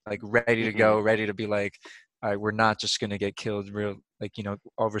into it, like ready to Mhm. go, ready to be like, all right, we're not just gonna get killed real, like,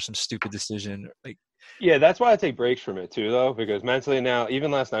 over some stupid decision. Like, Yeah, that's why I take breaks from it too, though, because mentally now,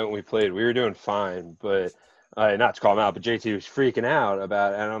 even last night when we played, we were doing fine, but not to call him out, but JT was freaking out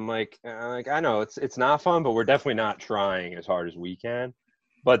about it, and I'm like, I know it's not fun, but we're definitely not trying as hard as we can.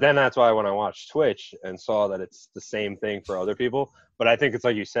 But then that's why when I watched Twitch and saw that it's the same thing for other people, but I think it's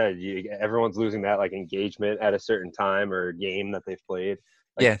like you said, everyone's losing that like engagement at a certain time or game that they've played.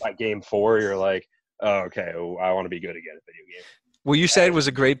 Like Yeah. by game 4, you're like, oh, okay, well, I want to be good again at video game. What you said was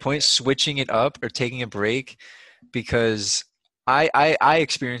a great point, switching it up or taking a break, because I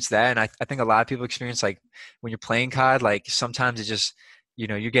experienced that, and I think a lot of people experience, like, when you're playing COD, like, sometimes it just,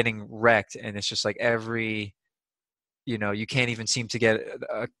 you're getting wrecked, and it's just like every, you can't even seem to get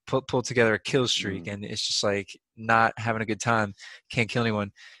pull together a kill streak, and it's just like not having a good time, can't kill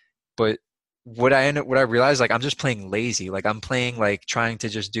anyone. But what I realized, like, I'm just playing lazy. Like, I'm playing, like, trying to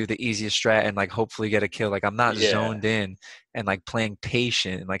just do the easiest strat and, like, hopefully get a kill. Like, I'm not zoned in and, like, playing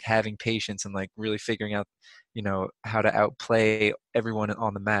patient and, like, having patience and, like, really figuring out, how to outplay everyone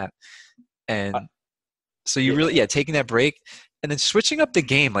on the map. And so you really, taking that break and then switching up the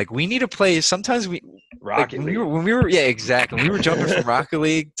game. Like, we need to play. Sometimes Rocket League. when we were, exactly. When we were jumping from Rocket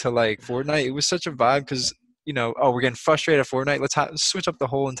League to, like, Fortnite, it was such a vibe because, we're getting frustrated at Fortnite. Let's switch up the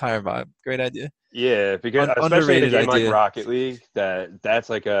whole entire vibe. Great idea. Yeah, because especially in a game idea. like Rocket League, that's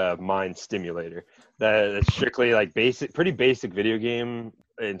like a mind stimulator. That's strictly like pretty basic video game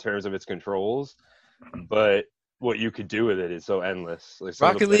in terms of its controls, but what you could do with it is so endless. Like,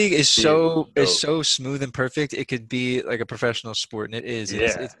 Rocket League is so smooth and perfect. It could be like a professional sport, and it is. It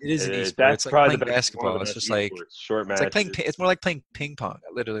is an esport. That's it's like probably playing basketball. It's just like short matches. It's like playing. It's more like playing ping pong.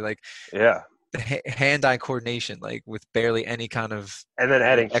 Literally, like the hand-eye coordination, like with barely any kind of. And then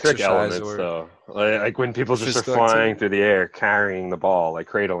adding trick elements, though, like when people just are flying through the air, carrying the ball, like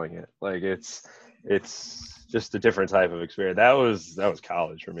cradling it, like it's just a different type of experience. That was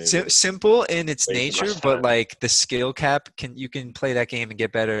college for me. Simple in its nature, but like the skill cap, you can play that game and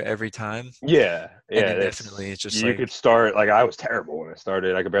get better every time. Yeah, definitely. It's just you could start, like, I was terrible when I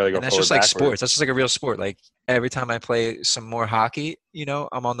started. I could barely go. And that's just like sports. That's just like a real sport. Like, every time I play some more hockey,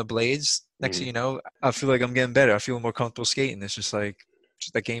 I'm on the blades. Next thing you know, I feel like I'm getting better. I feel more comfortable skating. It's just like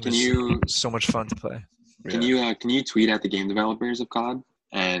that game is so much fun to play. Can you tweet at the game developers of COD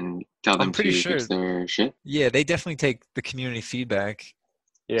and tell them to fix their shit? Yeah, they definitely take the community feedback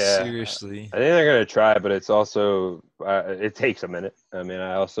seriously. I think they're going to try, but it's also it takes a minute. I mean,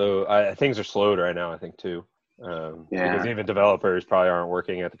 things are slowed right now, I think, too. Because even developers probably aren't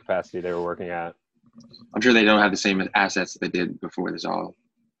working at the capacity they were working at. I'm sure they don't have the same assets that they did before this all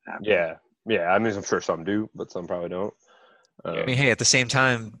happened. Yeah. I mean, I'm sure some do, but some probably don't. I mean, hey, at the same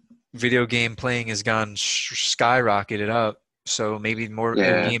time, video game playing has gone skyrocketed up. So maybe more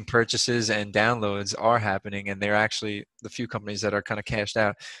in-game purchases and downloads are happening, and they're actually the few companies that are kind of cashed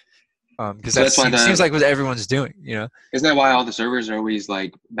out. Because that seems like what everyone's doing, Isn't that why all the servers are always,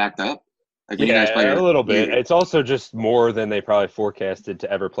 like, backed up? Like, when you guys play a little bit. It's also just more than they probably forecasted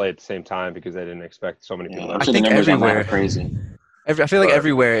to ever play at the same time because they didn't expect so many people. I think everywhere. Crazy. I feel like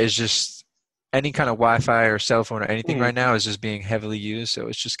everywhere is just any kind of Wi-Fi or cell phone or anything right now is just being heavily used. So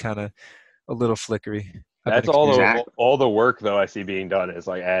it's just kind of a little flickery. That's all the work, though, I see being done is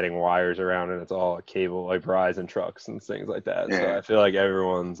like adding wires around, and it's all cable, like Verizon trucks and things like that. Yeah. So I feel like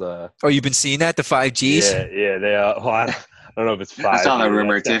everyone's. Oh, you've been seeing that, the 5Gs? Yeah, they are. Well, I don't know if it's 5G. I saw that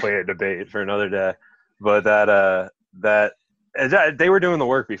rumor too. Definitely a debate for another day. But that they were doing the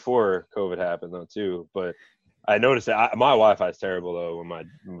work before COVID happened, though, too. But I noticed that my Wi-Fi is terrible, though.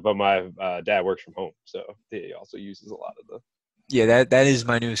 But my dad works from home, so he also uses a lot of the. Yeah, that is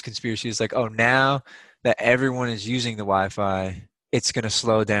my newest conspiracy. It's like, oh, now that everyone is using the Wi-Fi, it's going to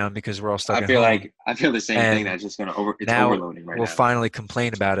slow down because we're all stuck at home. I feel the same thing. That's just going to it's overloading right now. We'll finally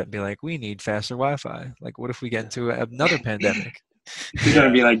complain about it and be like, we need faster Wi-Fi. Like, what if we get into another pandemic? It's going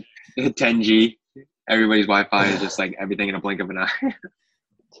to be like 10G. Everybody's Wi-Fi is just like everything in a blink of an eye.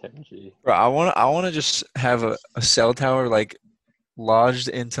 10G. Bro, I want to just have a cell tower like lodged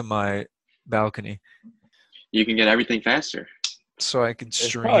into my balcony. You can get everything faster. So I could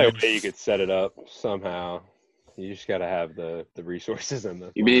stream. There's probably a way you could set it up somehow. You just gotta have the resources and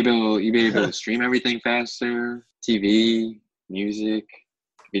the. You be able to stream everything faster. TV, music,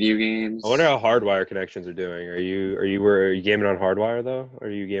 video games. I wonder how hardwire connections are doing. Are you gaming on hardwire though, or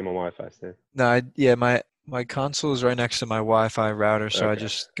are you gaming on Wi-Fi still? No, my console is right next to my Wi-Fi router, so I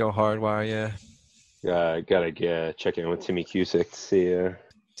just go hardwire. Yeah. Gotta check in with Timmy Cusick to see.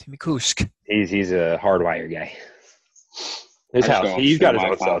 Timmy Kusk. He's a hardwire guy. His house. He's got his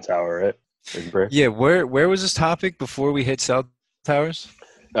own cell tower, right? Yeah. Where was this topic before we hit cell towers?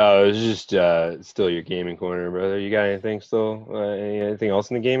 It was just still your gaming corner, brother. You got anything still? Anything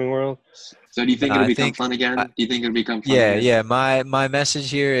else in the gaming world? So do you think it'll become fun again? Do you think it'll become fun again? Yeah. My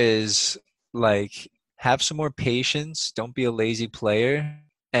message here is like have some more patience. Don't be a lazy player,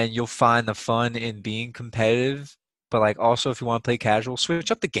 and you'll find the fun in being competitive but like also if you want to play casual, switch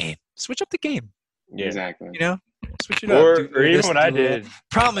up the game. Yeah. Exactly. You know, switch it Or, up. or even what I did.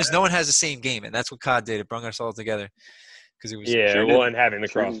 Problem is, no one has the same game, and that's what COD did. It brought us all together because it was. Yeah, Sure well, did. and having the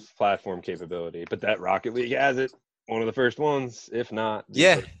Sure did. cross-platform capability, but that Rocket League has it. One of the first ones, if not. the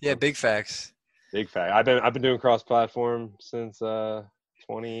Yeah, first yeah, one. big facts. Big fact. I've been doing cross-platform since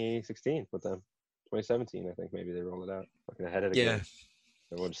 2016 with them. 2017, I think maybe they rolled it out. Fucking ahead of the Yeah. game.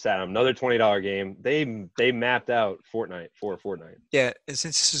 Everyone just sat on another $20 game. They mapped out Fortnite for Fortnite. Yeah, and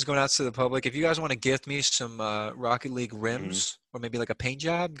since this is going out to the public, if you guys want to gift me some Rocket League rims or maybe like a paint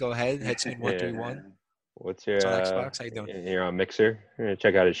job, go ahead. Headsman131. What's your? It's on Xbox. How you doing? You're on Mixer. You're gonna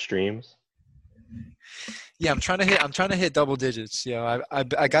check out his streams. Yeah, I'm trying to hit double digits. You know,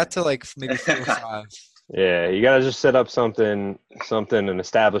 I got to like maybe 4 or 5. Yeah, you gotta just set up something an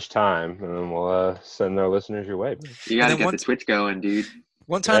established time, and then we'll send our listeners your way. You gotta get the Twitch going, dude.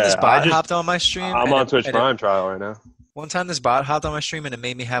 One time this bot hopped on my stream. I'm on Twitch Prime trial right now. One time this bot hopped on my stream and it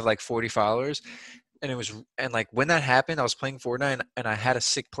made me have like 40 followers. And like when that happened, I was playing Fortnite and I had a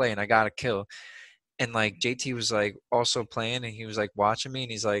sick play and I got a kill. And like JT was like also playing and he was like watching me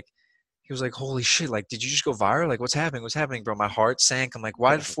and he was like, holy shit, like, did you just go viral? Like, what's happening? What's happening, bro? My heart sank. I'm like,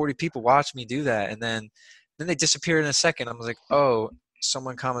 why did 40 people watch me do that? And then they disappeared in a second. I was like, oh,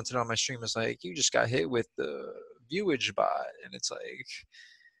 someone commented on my stream. It's like, you just got hit with the viewage bot. And it's like,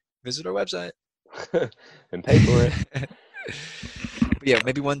 visit our website. And pay for it. But yeah,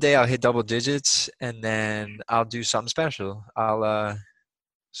 maybe one day I'll hit double digits and then I'll do something special. I'll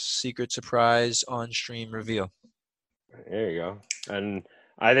secret surprise on stream reveal. There you go. And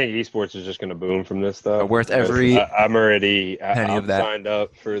I think esports is just going to boom from this stuff. Worth every I'm already penny of that. Signed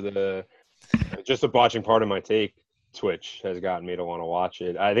up for just the watching part of my take. Twitch has gotten me to want to watch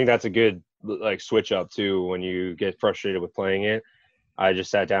it. I think that's a good like switch up too when you get frustrated with playing it. I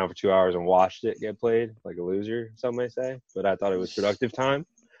just sat down for 2 hours and watched it get played like a loser, some may say, but I thought it was productive time.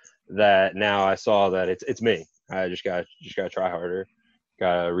 That now I saw that it's me. I just got to try harder.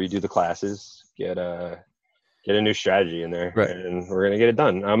 Got to redo the classes. Get a new strategy in there, right. And we're gonna get it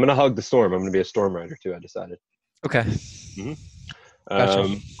done. I'm gonna hug the storm. I'm gonna be a storm rider too. I decided. Okay. Mm-hmm.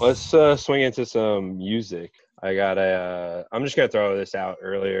 Gotcha. Let's swing into some music. I'm just gonna throw this out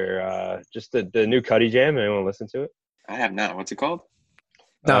earlier. Just the new Cudi Jam. Anyone listen to it? I have not. What's it called?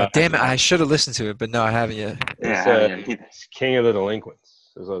 No, damn it! I should have listened to it, but no, I haven't yet. It's King of the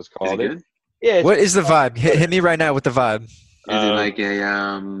Delinquents. Is what it's called. Is it good? Yeah. What is the vibe? Hit me right now with the vibe. Is it like a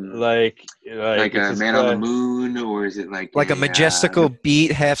like a Man on the Moon, or is it like a majestical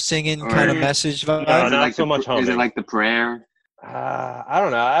beat, half singing kind of message vibe? No, not like so much humming. Is it like the prayer? I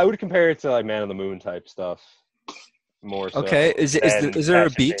don't know. I would compare it to like Man on the Moon type stuff. More so. Okay. Is there a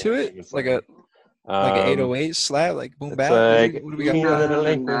beat to it? Like a 808 slap, like boom bap? Like, what do we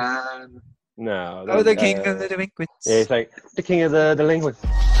got? No. Oh, the King of the Delinquents. Yeah, it's like the King of the Delinquents.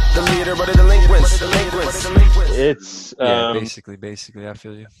 The leader of the delinquents. It's basically, I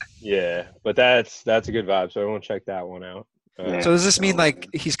feel you. Yeah, but that's a good vibe. So everyone check that one out. So does this mean like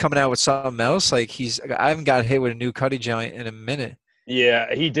he's coming out with something else? Like I haven't got hit with a new Cudi joint in a minute.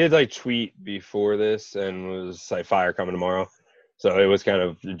 Yeah, he did like tweet before this and was like fire coming tomorrow. So it was kind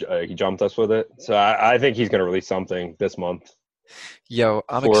of he jumped us with it. So I think he's gonna release something this month. Yo,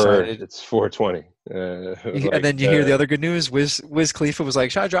 I'm excited. It's 420. And then you hear the other good news. Wiz Khalifa was like,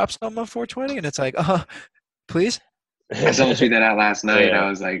 "Should I drop something on 420?" And it's like, please. I saw him tweet that out last night. Yeah. I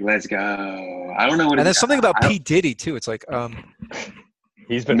was like, "Let's go." I don't know what. And there's something about P Diddy too. It's like,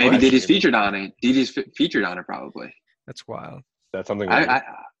 he's been maybe Diddy's featured on it. Diddy's featured on it probably. That's wild. That's something. I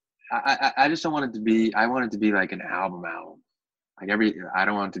just don't want it to be. I want it to be like an album. Like I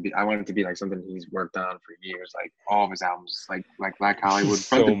don't want it to be. I want it to be like something he's worked on for years. Like all of his albums, like Black Hollywood,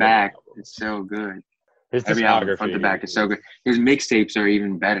 front to back, it's so good. Every album, front to back, is so good. His mixtapes are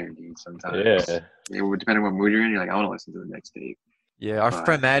even better, dude. Sometimes, depending on what mood you're in, you're like, I want to listen to the mixtape. Yeah, our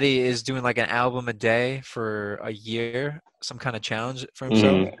friend Maddie is doing like an album a day for a year, some kind of challenge for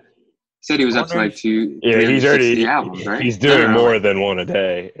himself. Mm-hmm. Said he was up to like 2. Yeah, he's already albums, right? He's doing more than one a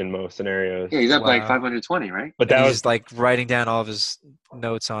day in most scenarios. Yeah, he's up like 520, right? But that was like writing down all of his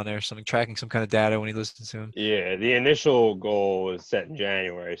notes on there, something tracking some kind of data when he listens to him. Yeah, the initial goal was set in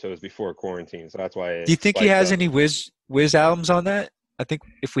January, so it was before quarantine. So that's why. Do you think he has any Wiz albums on that? I think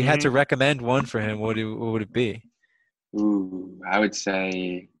if we had to recommend one for him, what would it be? Ooh, I would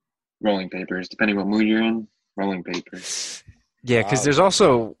say Rolling Papers. Depending what mood you're in, Rolling Papers. Yeah, because there's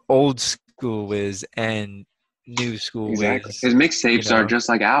also old school Wiz and new school Wiz. His mixtapes are just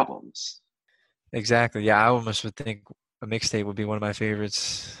like albums. Exactly. Yeah, I almost would think a mixtape would be one of my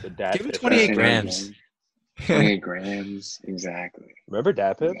favorites. Give him 28 grams. 28 grams, exactly. Remember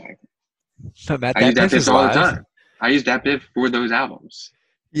Dat Piff? Exactly. I use Dat Piff all the time. I use DatPiff for those albums,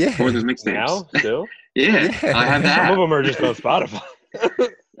 Yeah. for those mixtapes. Now, still? Yeah, I have Some that. of them are just on Spotify.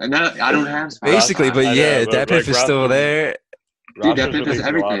 And I don't have Spotify. Basically, but I yeah, know, but, DatPiff is still there. Dude, Roster's DatPiff has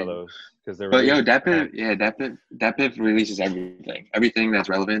releasing a lot of everything. those because they're But yo, releasing. DatPiff releases everything. Everything that's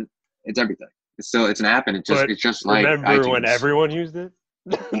relevant. It's everything. It's an app, and it's just like remember iTunes. when everyone used it?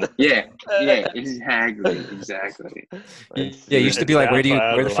 Yeah, exactly. Yeah, it used to be like, where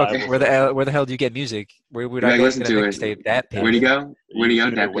the hell do you get music? Where would I Like, go listen get a to it. mixtape? DatPiff. Where'd you go? Webby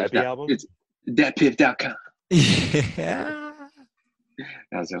DatPiff. album? It's DatPiff.com. Yeah.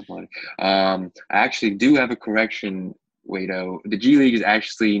 That's so funny. I actually do have a correction, Wado. The G League is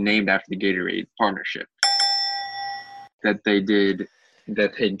actually named after the Gatorade partnership that they did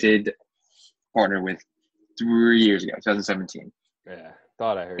partner with 3 years ago, 2017. Yeah,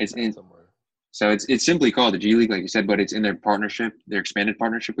 thought I heard that somewhere. So it's simply called the G League, like you said, but it's in their partnership, their expanded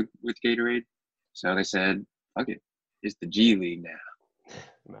partnership with Gatorade. So they said, okay, it's the G League now.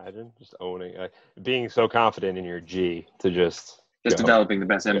 Imagine just owning, being so confident in your G to just developing the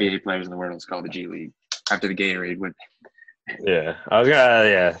best NBA players in the world. It's called the G League after the Gatorade. Yeah,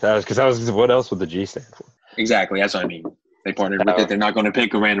 that was because what else would the G stand for? Exactly, that's what I mean. They partnered with it. They're not going to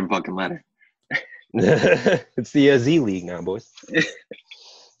pick a random fucking letter. It's the Z League now, boys.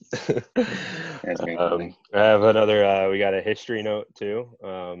 I have another. We got a history note too.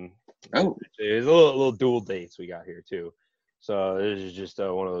 There's a little dual dates we got here too. So this is just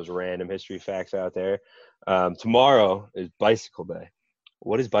one of those random history facts out there. Tomorrow is Bicycle Day.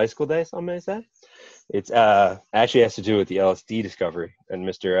 What is Bicycle Day? Some may say. It's actually has to do with the LSD discovery and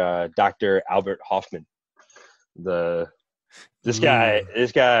Mr. Dr. Albert Hofmann. This guy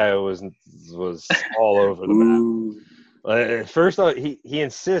was all over the map. First, he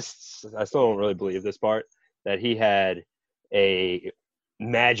insists. I still don't really believe this part, that he had a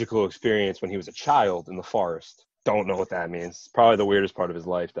magical experience when he was a child in the forest. Don't know what that means. Probably the weirdest part of his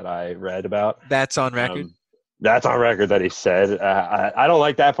life that I read about. That's on record. That's on record that he said. I don't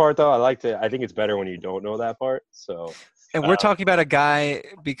like that part though. I think it's better when you don't know that part. So. And we're talking about a guy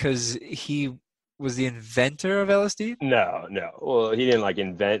because he was the inventor of LSD? No. Well, he didn't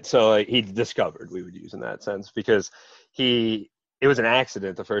invent. So he discovered, we would use in that sense, because it was an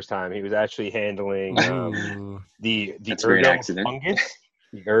accident the first time. He was actually handling the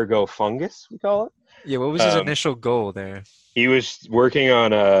ergo fungus, we call it. Yeah, what was his initial goal there? He was working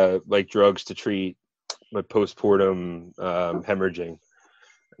on drugs to treat postpartum hemorrhaging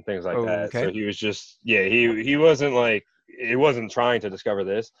and things like that. Okay. So he was just he wasn't it wasn't trying to discover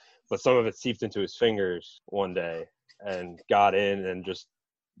this, but some of it seeped into his fingers one day and got in, and just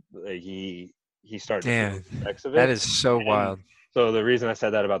he started to feel the effects of it. That is so wild. So the reason I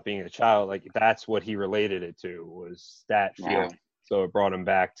said that about being a child, that's what he related it to, was that feeling. Wow. So it brought him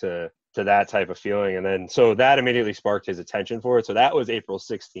back to that type of feeling, and then so that immediately sparked his attention for it. So that was April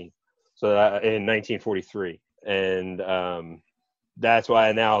 16th, so in 1943, and that's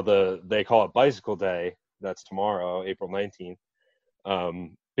why now they call it Bicycle Day. That's tomorrow, April 19th,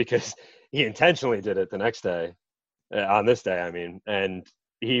 because he intentionally did it the next day, on this day, I mean, and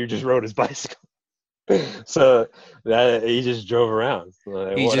he just rode his bicycle. So that he just drove around.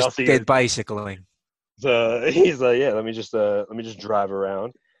 He just did bicycling. So he's like, let me just drive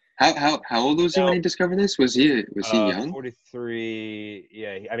around. How old was he when he discovered this? Was he young? 43.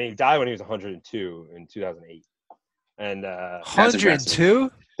 Yeah, I mean, he died when he was 102 in 2008. And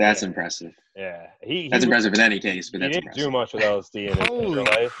 102? That's impressive. Yeah, that's impressive in any case, but that's impressive. He didn't do much with LSD in his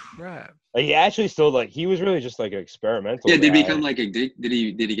life. Crap. He actually still he was really just an experimental. Yeah, did he become addicted? Did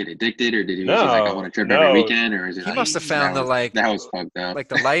he get addicted, or did he just I want to trip every weekend, or is it? He must have found that was fucked up. Like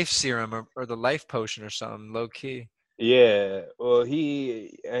the life serum or the life potion or something, low key. Yeah, well,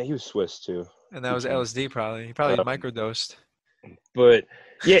 he was Swiss too, and that was LSD probably. He probably microdosed. But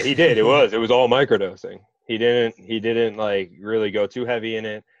yeah, he did. It was all microdosing. He didn't really go too heavy in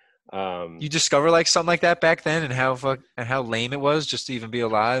it. You discover something like that back then, and how lame it was just to even be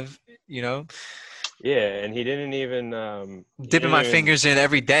alive, Yeah, and he didn't even dipping my fingers in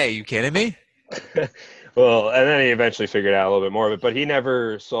every day. You kidding me? Well, and then he eventually figured out a little bit more of it, but he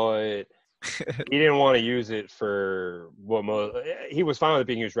never saw it. He didn't want to use it for he was fine with it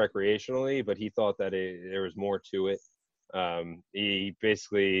being used recreationally, but he thought that there was more to it. He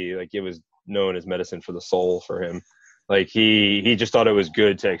basically it was known as medicine for the soul for him. He just thought it was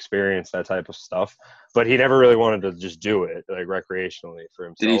good to experience that type of stuff, but he never really wanted to just do it recreationally for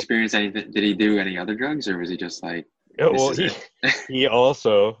himself. Did he experience anything? Did he do any other drugs, or was he just well, he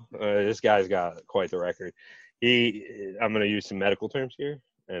also this guy's got quite the record. I'm going to use some medical terms here,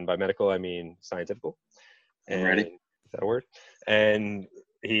 and by medical I mean scientific. I'm ready. Is that a word? And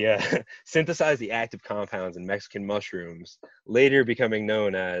he synthesized the active compounds in Mexican mushrooms, later becoming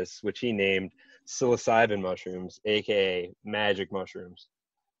known as, which he named psilocybin mushrooms, aka magic mushrooms.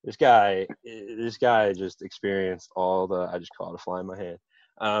 This guy just experienced all the, I just call it a fly in my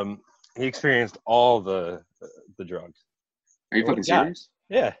hand. He experienced all the drugs. Are you fucking serious?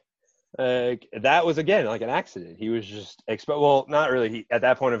 Yeah. That was, again, like an accident. He was just well, not really. At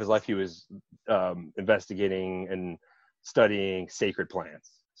that point of his life, he was investigating and studying sacred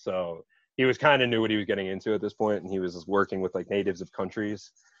plants. So he was kind of knew what he was getting into at this point, and he was working with like natives of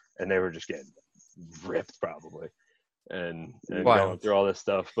countries, and they were just getting ripped probably, and going through all this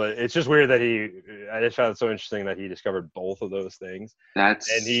stuff. But it's just weird that I just found it so interesting that he discovered both of those things. And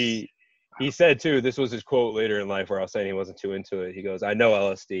he said too, this was his quote later in life where I was saying he wasn't too into it. He goes, "I know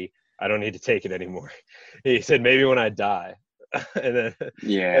LSD. I don't need to take it anymore." He said, "Maybe when I die." And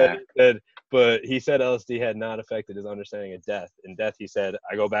then but he said LSD had not affected his understanding of death. In death, he said,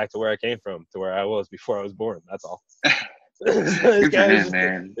 "I go back to where I came from, to where I was before I was born. That's all." Good for him,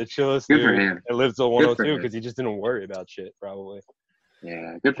 man. It shows good for him. It lived till 102 because he just didn't worry about shit, probably.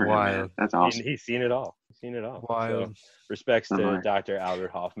 Yeah, good for him, man. That's awesome. He's seen it all. Wild. So, respects to Dr.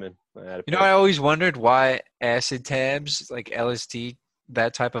 Albert Hoffman. I always wondered why acid tabs, like LSD,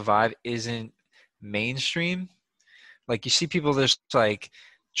 that type of vibe, isn't mainstream. Like, you see people just like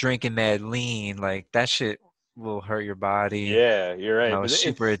drinking mad lean, like that shit will hurt your body. Yeah, you're right. It's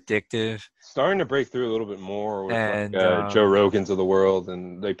super addictive. Starting to break through a little bit more with Joe Rogans of the world,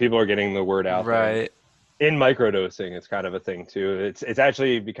 and like people are getting the word out. Right. There. In microdosing, it's kind of a thing too. It's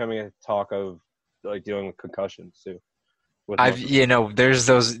actually becoming a talk of like dealing with concussions too. There's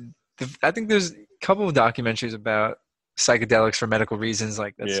those. I think there's a couple of documentaries about psychedelics for medical reasons.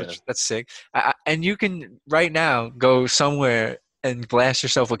 Like that's sick. And you can right now go somewhere and blast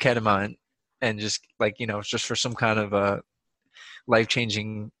yourself with ketamine, and just like just for some kind of a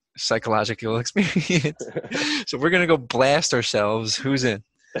life-changing psychological experience. So we're gonna go blast ourselves. Who's in?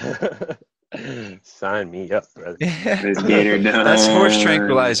 Sign me up, brother. That's horse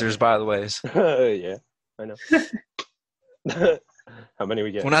tranquilizers, by the way. Yeah, I know. How many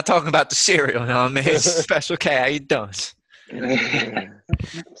we get? We're not talking about the cereal, man. It's Special K. How you doing?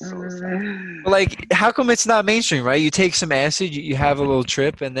 Like, how come it's not mainstream, right? You take some acid, you have a little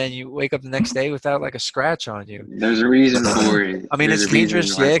trip, and then you wake up the next day without like a scratch on you. There's a reason for it. I mean, it's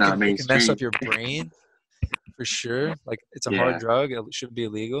dangerous. Yeah, it can mess up your brain for sure. Like, it's a hard drug. It should be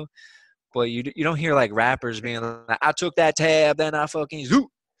illegal. But you don't hear like rappers being like, "I took that tab, then I fucking zoop."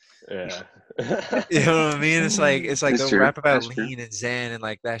 Yeah. You know what I mean? It's like That's a rap about That's lean and zen, and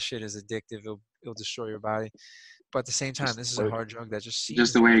like that shit is addictive. It'll destroy your body. But at the same time, this is a hard drug that just seems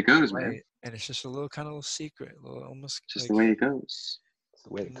just the way it goes, man. And it's just a little secret, almost just the way it goes. It's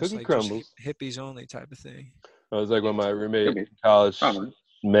the way the cookie crumbles. Hippies only type of thing. I was like when my roommate in college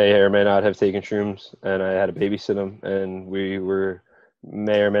may or may not have taken shrooms, and I had to babysit him, and we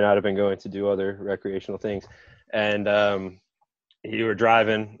may or may not have been going to do other recreational things, and you were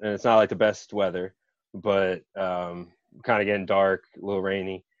driving, and it's not like the best weather, but kind of getting dark, a little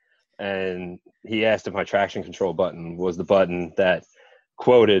rainy. And he asked if my traction control button was the button that,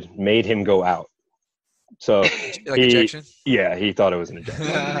 quoted, made him go out. So ejection? Yeah, he thought it was an ejection.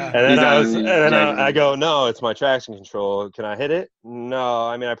 And then I go, "No, it's my traction control. Can I hit it?" "No,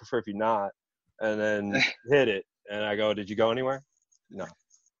 I mean, I prefer if you not." And then hit it. And I go, "Did you go anywhere?" "No."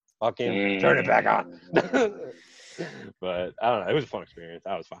 "Fucking turn it back on." But I don't know. It was a fun experience.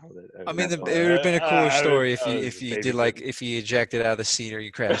 I was fine with it. I mean, it would have been a cooler story if you did like if you ejected out of the seat or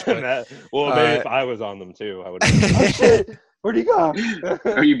you crashed. But, maybe if I was on them too, I would. Oh shit! Where'd he go?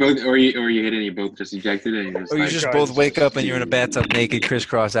 Or you both, or you hit it and you both just ejected it. And you just both wake up and you're in a bathtub naked,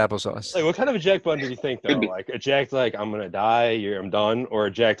 crisscross applesauce. Like, what kind of eject button do you think though? Like eject, like I'm gonna die, I'm done, or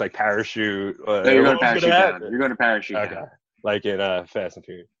eject like parachute? No, you're going to parachute down. You're going to parachute down. Like in Fast and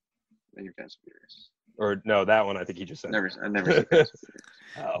Furious. Like in Fast and Furious. Or no, that one I think he just said. I never seen Fast and Furious.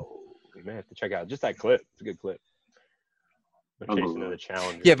 Oh, you may have to check out just that clip. It's a good clip. Chasing the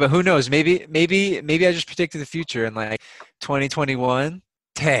Challenger. Yeah, but who knows? Maybe I just predicted the future and like 2021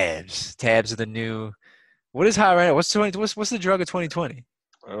 tabs are the new. What is hot right now? What's the drug of 2020?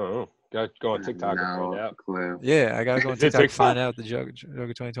 I don't know. Got to go on TikTok and find out. Clue. Yeah, I gotta go on TikTok and find out the drug of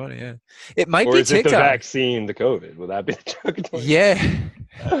 2020. Yeah, it might or be is TikTok. It the vaccine, the COVID? Will that be the drug of 2020? Yeah,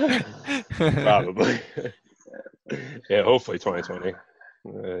 probably. Yeah, hopefully 2020.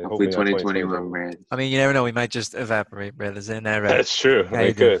 Hopefully 2021, man. I mean, you never know. We might just evaporate, brothers. Isn't that right? That's true.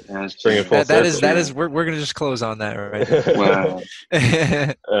 They could. Bring it full that is. We're gonna just close on that right now. Wow.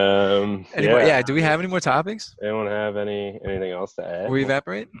 Do we have any more topics? Anyone have anything else to add? We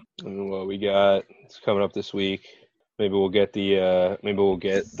evaporate. What we got? It's coming up this week. Maybe we'll get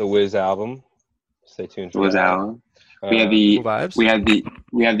the Wiz album. Stay tuned for Wiz that. album. We have the Cool vibes. we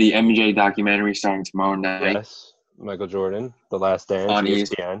have the MJ documentary starting tomorrow night. Yes, Michael Jordan, The Last Dance, On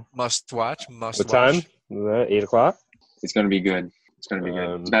ESPN. Must watch. What time? 8 o'clock. It's gonna be good. It's gonna be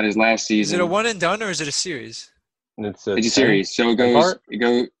good. It's about his last Is season. it a one and done or is it a series? It's It's a series. So it goes.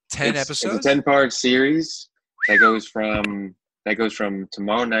 10 It's episodes. a 10-part series that goes from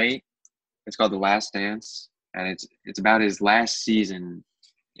tomorrow night. It's called The Last Dance, and it's about his last season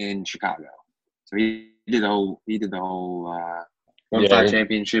in Chicago. So he did the whole won 5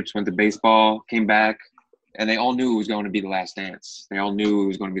 championships, went to baseball, came back, and they all knew it was going to be the last dance. They all knew it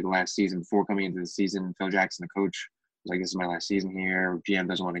was going to be the last season before coming into the season. Phil Jackson, the coach, was like, "This is my last season here. GM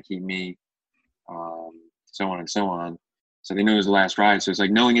doesn't want to keep me," so on and so on. So they knew it was the last ride. So it's like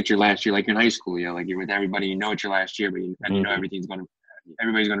knowing it's your last year, like you're in high school, like you're with everybody, you know it's your last year, but you know everybody's going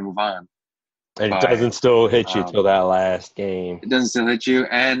to move on. And it doesn't still hit you till that last game. It doesn't still hit you,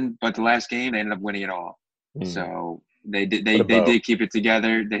 but the last game they ended up winning it all. So they did keep it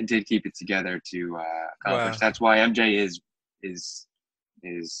together. They did keep it together to accomplish. Wow. That's why MJ is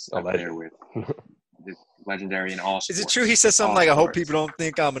up legend. there with the legendary in all sports. Is it true he said something All like, "I hope sports. people don't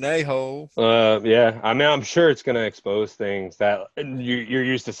think I'm an a-hole"? Yeah. I mean, I'm sure it's gonna expose things that you're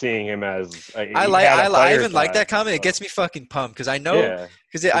used to seeing him as. I even like that comment. It gets me fucking pumped because I know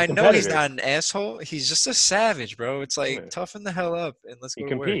I know he's competitive. not an asshole. He's just a savage, bro. It's like toughen the hell up and let's go He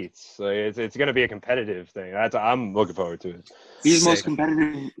to work. competes. Like, it's gonna be a competitive thing. I'm looking forward to it. He's the most Sick.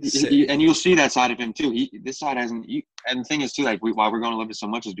 competitive, Sick. and you'll see that side of him too. This side hasn't. And the thing is too, like why we're going to live it so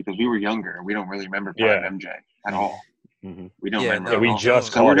much is because we were younger and we don't really remember prime MJ at all. Mm-hmm. We don't Yeah, remember. no, at we all.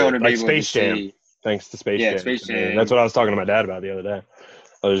 just So we're caught going it. to Like be able Space to Jam. see. Thanks to Space Yeah, Jam. Space I mean, Jam. that's what I was talking to my dad about the other day.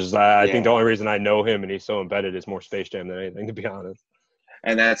 I think the Yeah. only reason I know him and he's so embedded is more Space Jam than anything, to be honest.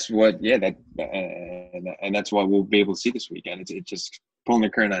 And that's what, and that's what we'll be able to see this weekend. It's just pulling the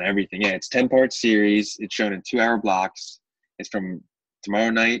curtain on everything. Yeah, it's 10-part series. It's shown in 2-hour blocks. It's from tomorrow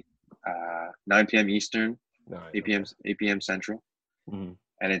night, 9 p.m. Eastern, 8 p.m. Central, Mhm.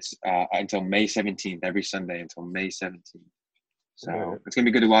 and it's until May 17th. Every Sunday until May 17th. So Alright. it's gonna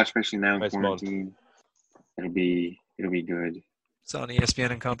be good to watch, especially now in Nice month. quarantine. It'll be good. It's on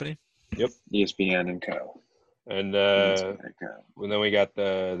ESPN and Company. ESPN and Co. And ESPN and Co. well, then we got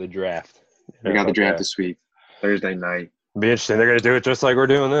the draft. We got the draft this week, Thursday night. Be interesting. They're gonna do it just like we're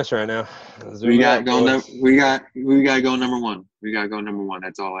doing this right now. We got going number one. We got going number one.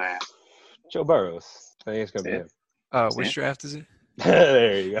 That's all I have. Joe Burrows. I think it's gonna be That's him. Which draft is it?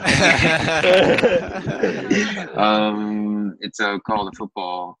 There you go. It's called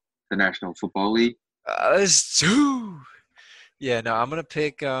the National Football League. Let's do. Yeah, no, I'm gonna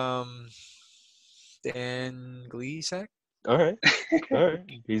pick Dan Gleesack. All right.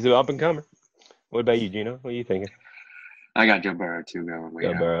 He's an up and comer. What about you, Gino? What are you thinking? I got Joe Burrow too going.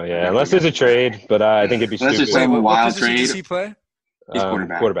 Joe Burrow, yeah. Unless there's a trade, but I think it'd be Unless stupid. there's some what wild position does trade. he play? He's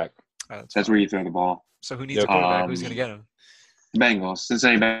quarterback. Quarterback. Oh, That's fine. where you throw the ball. So who needs a quarterback? Who's gonna get him? Bengals.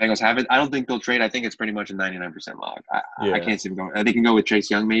 Cincinnati Bengals have it. I don't think they'll trade. I think it's pretty much a 99% lock. I can't see them going. They can go with Chase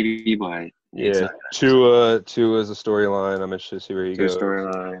Young maybe, but it's Yeah. not. Tua is a storyline. I'm interested to see where he Two goes.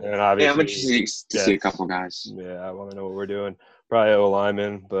 storyline. And obviously, Yeah, I'm interested to see a couple guys. Yeah, I want to know what we're doing. Probably O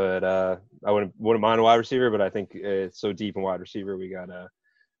lineman, but I wouldn't mind a wide receiver. But I think it's so deep in wide receiver, we gotta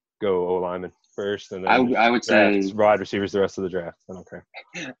go O lineman first, and then I would say wide receivers the rest of the draft. I don't care.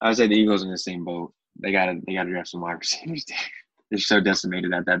 I would say the Eagles are in the same boat. They gotta draft some wide receivers. They're so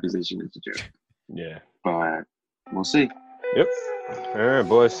decimated at that position. It's a joke. Yeah. But we'll see. Yep. All right,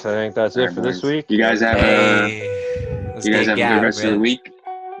 boys. I think that's it for this week. You guys have Let's a good rest of the week.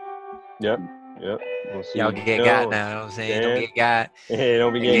 Yep. We'll see. Y'all get got now. You know what I'm saying? Don't get got. Hey,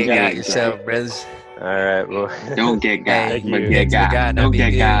 don't be Get getting got got. yourself, brothers. All right. Well, Don't get got, Hey, but you. get Get got. got, Don't be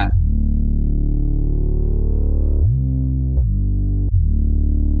get good. got.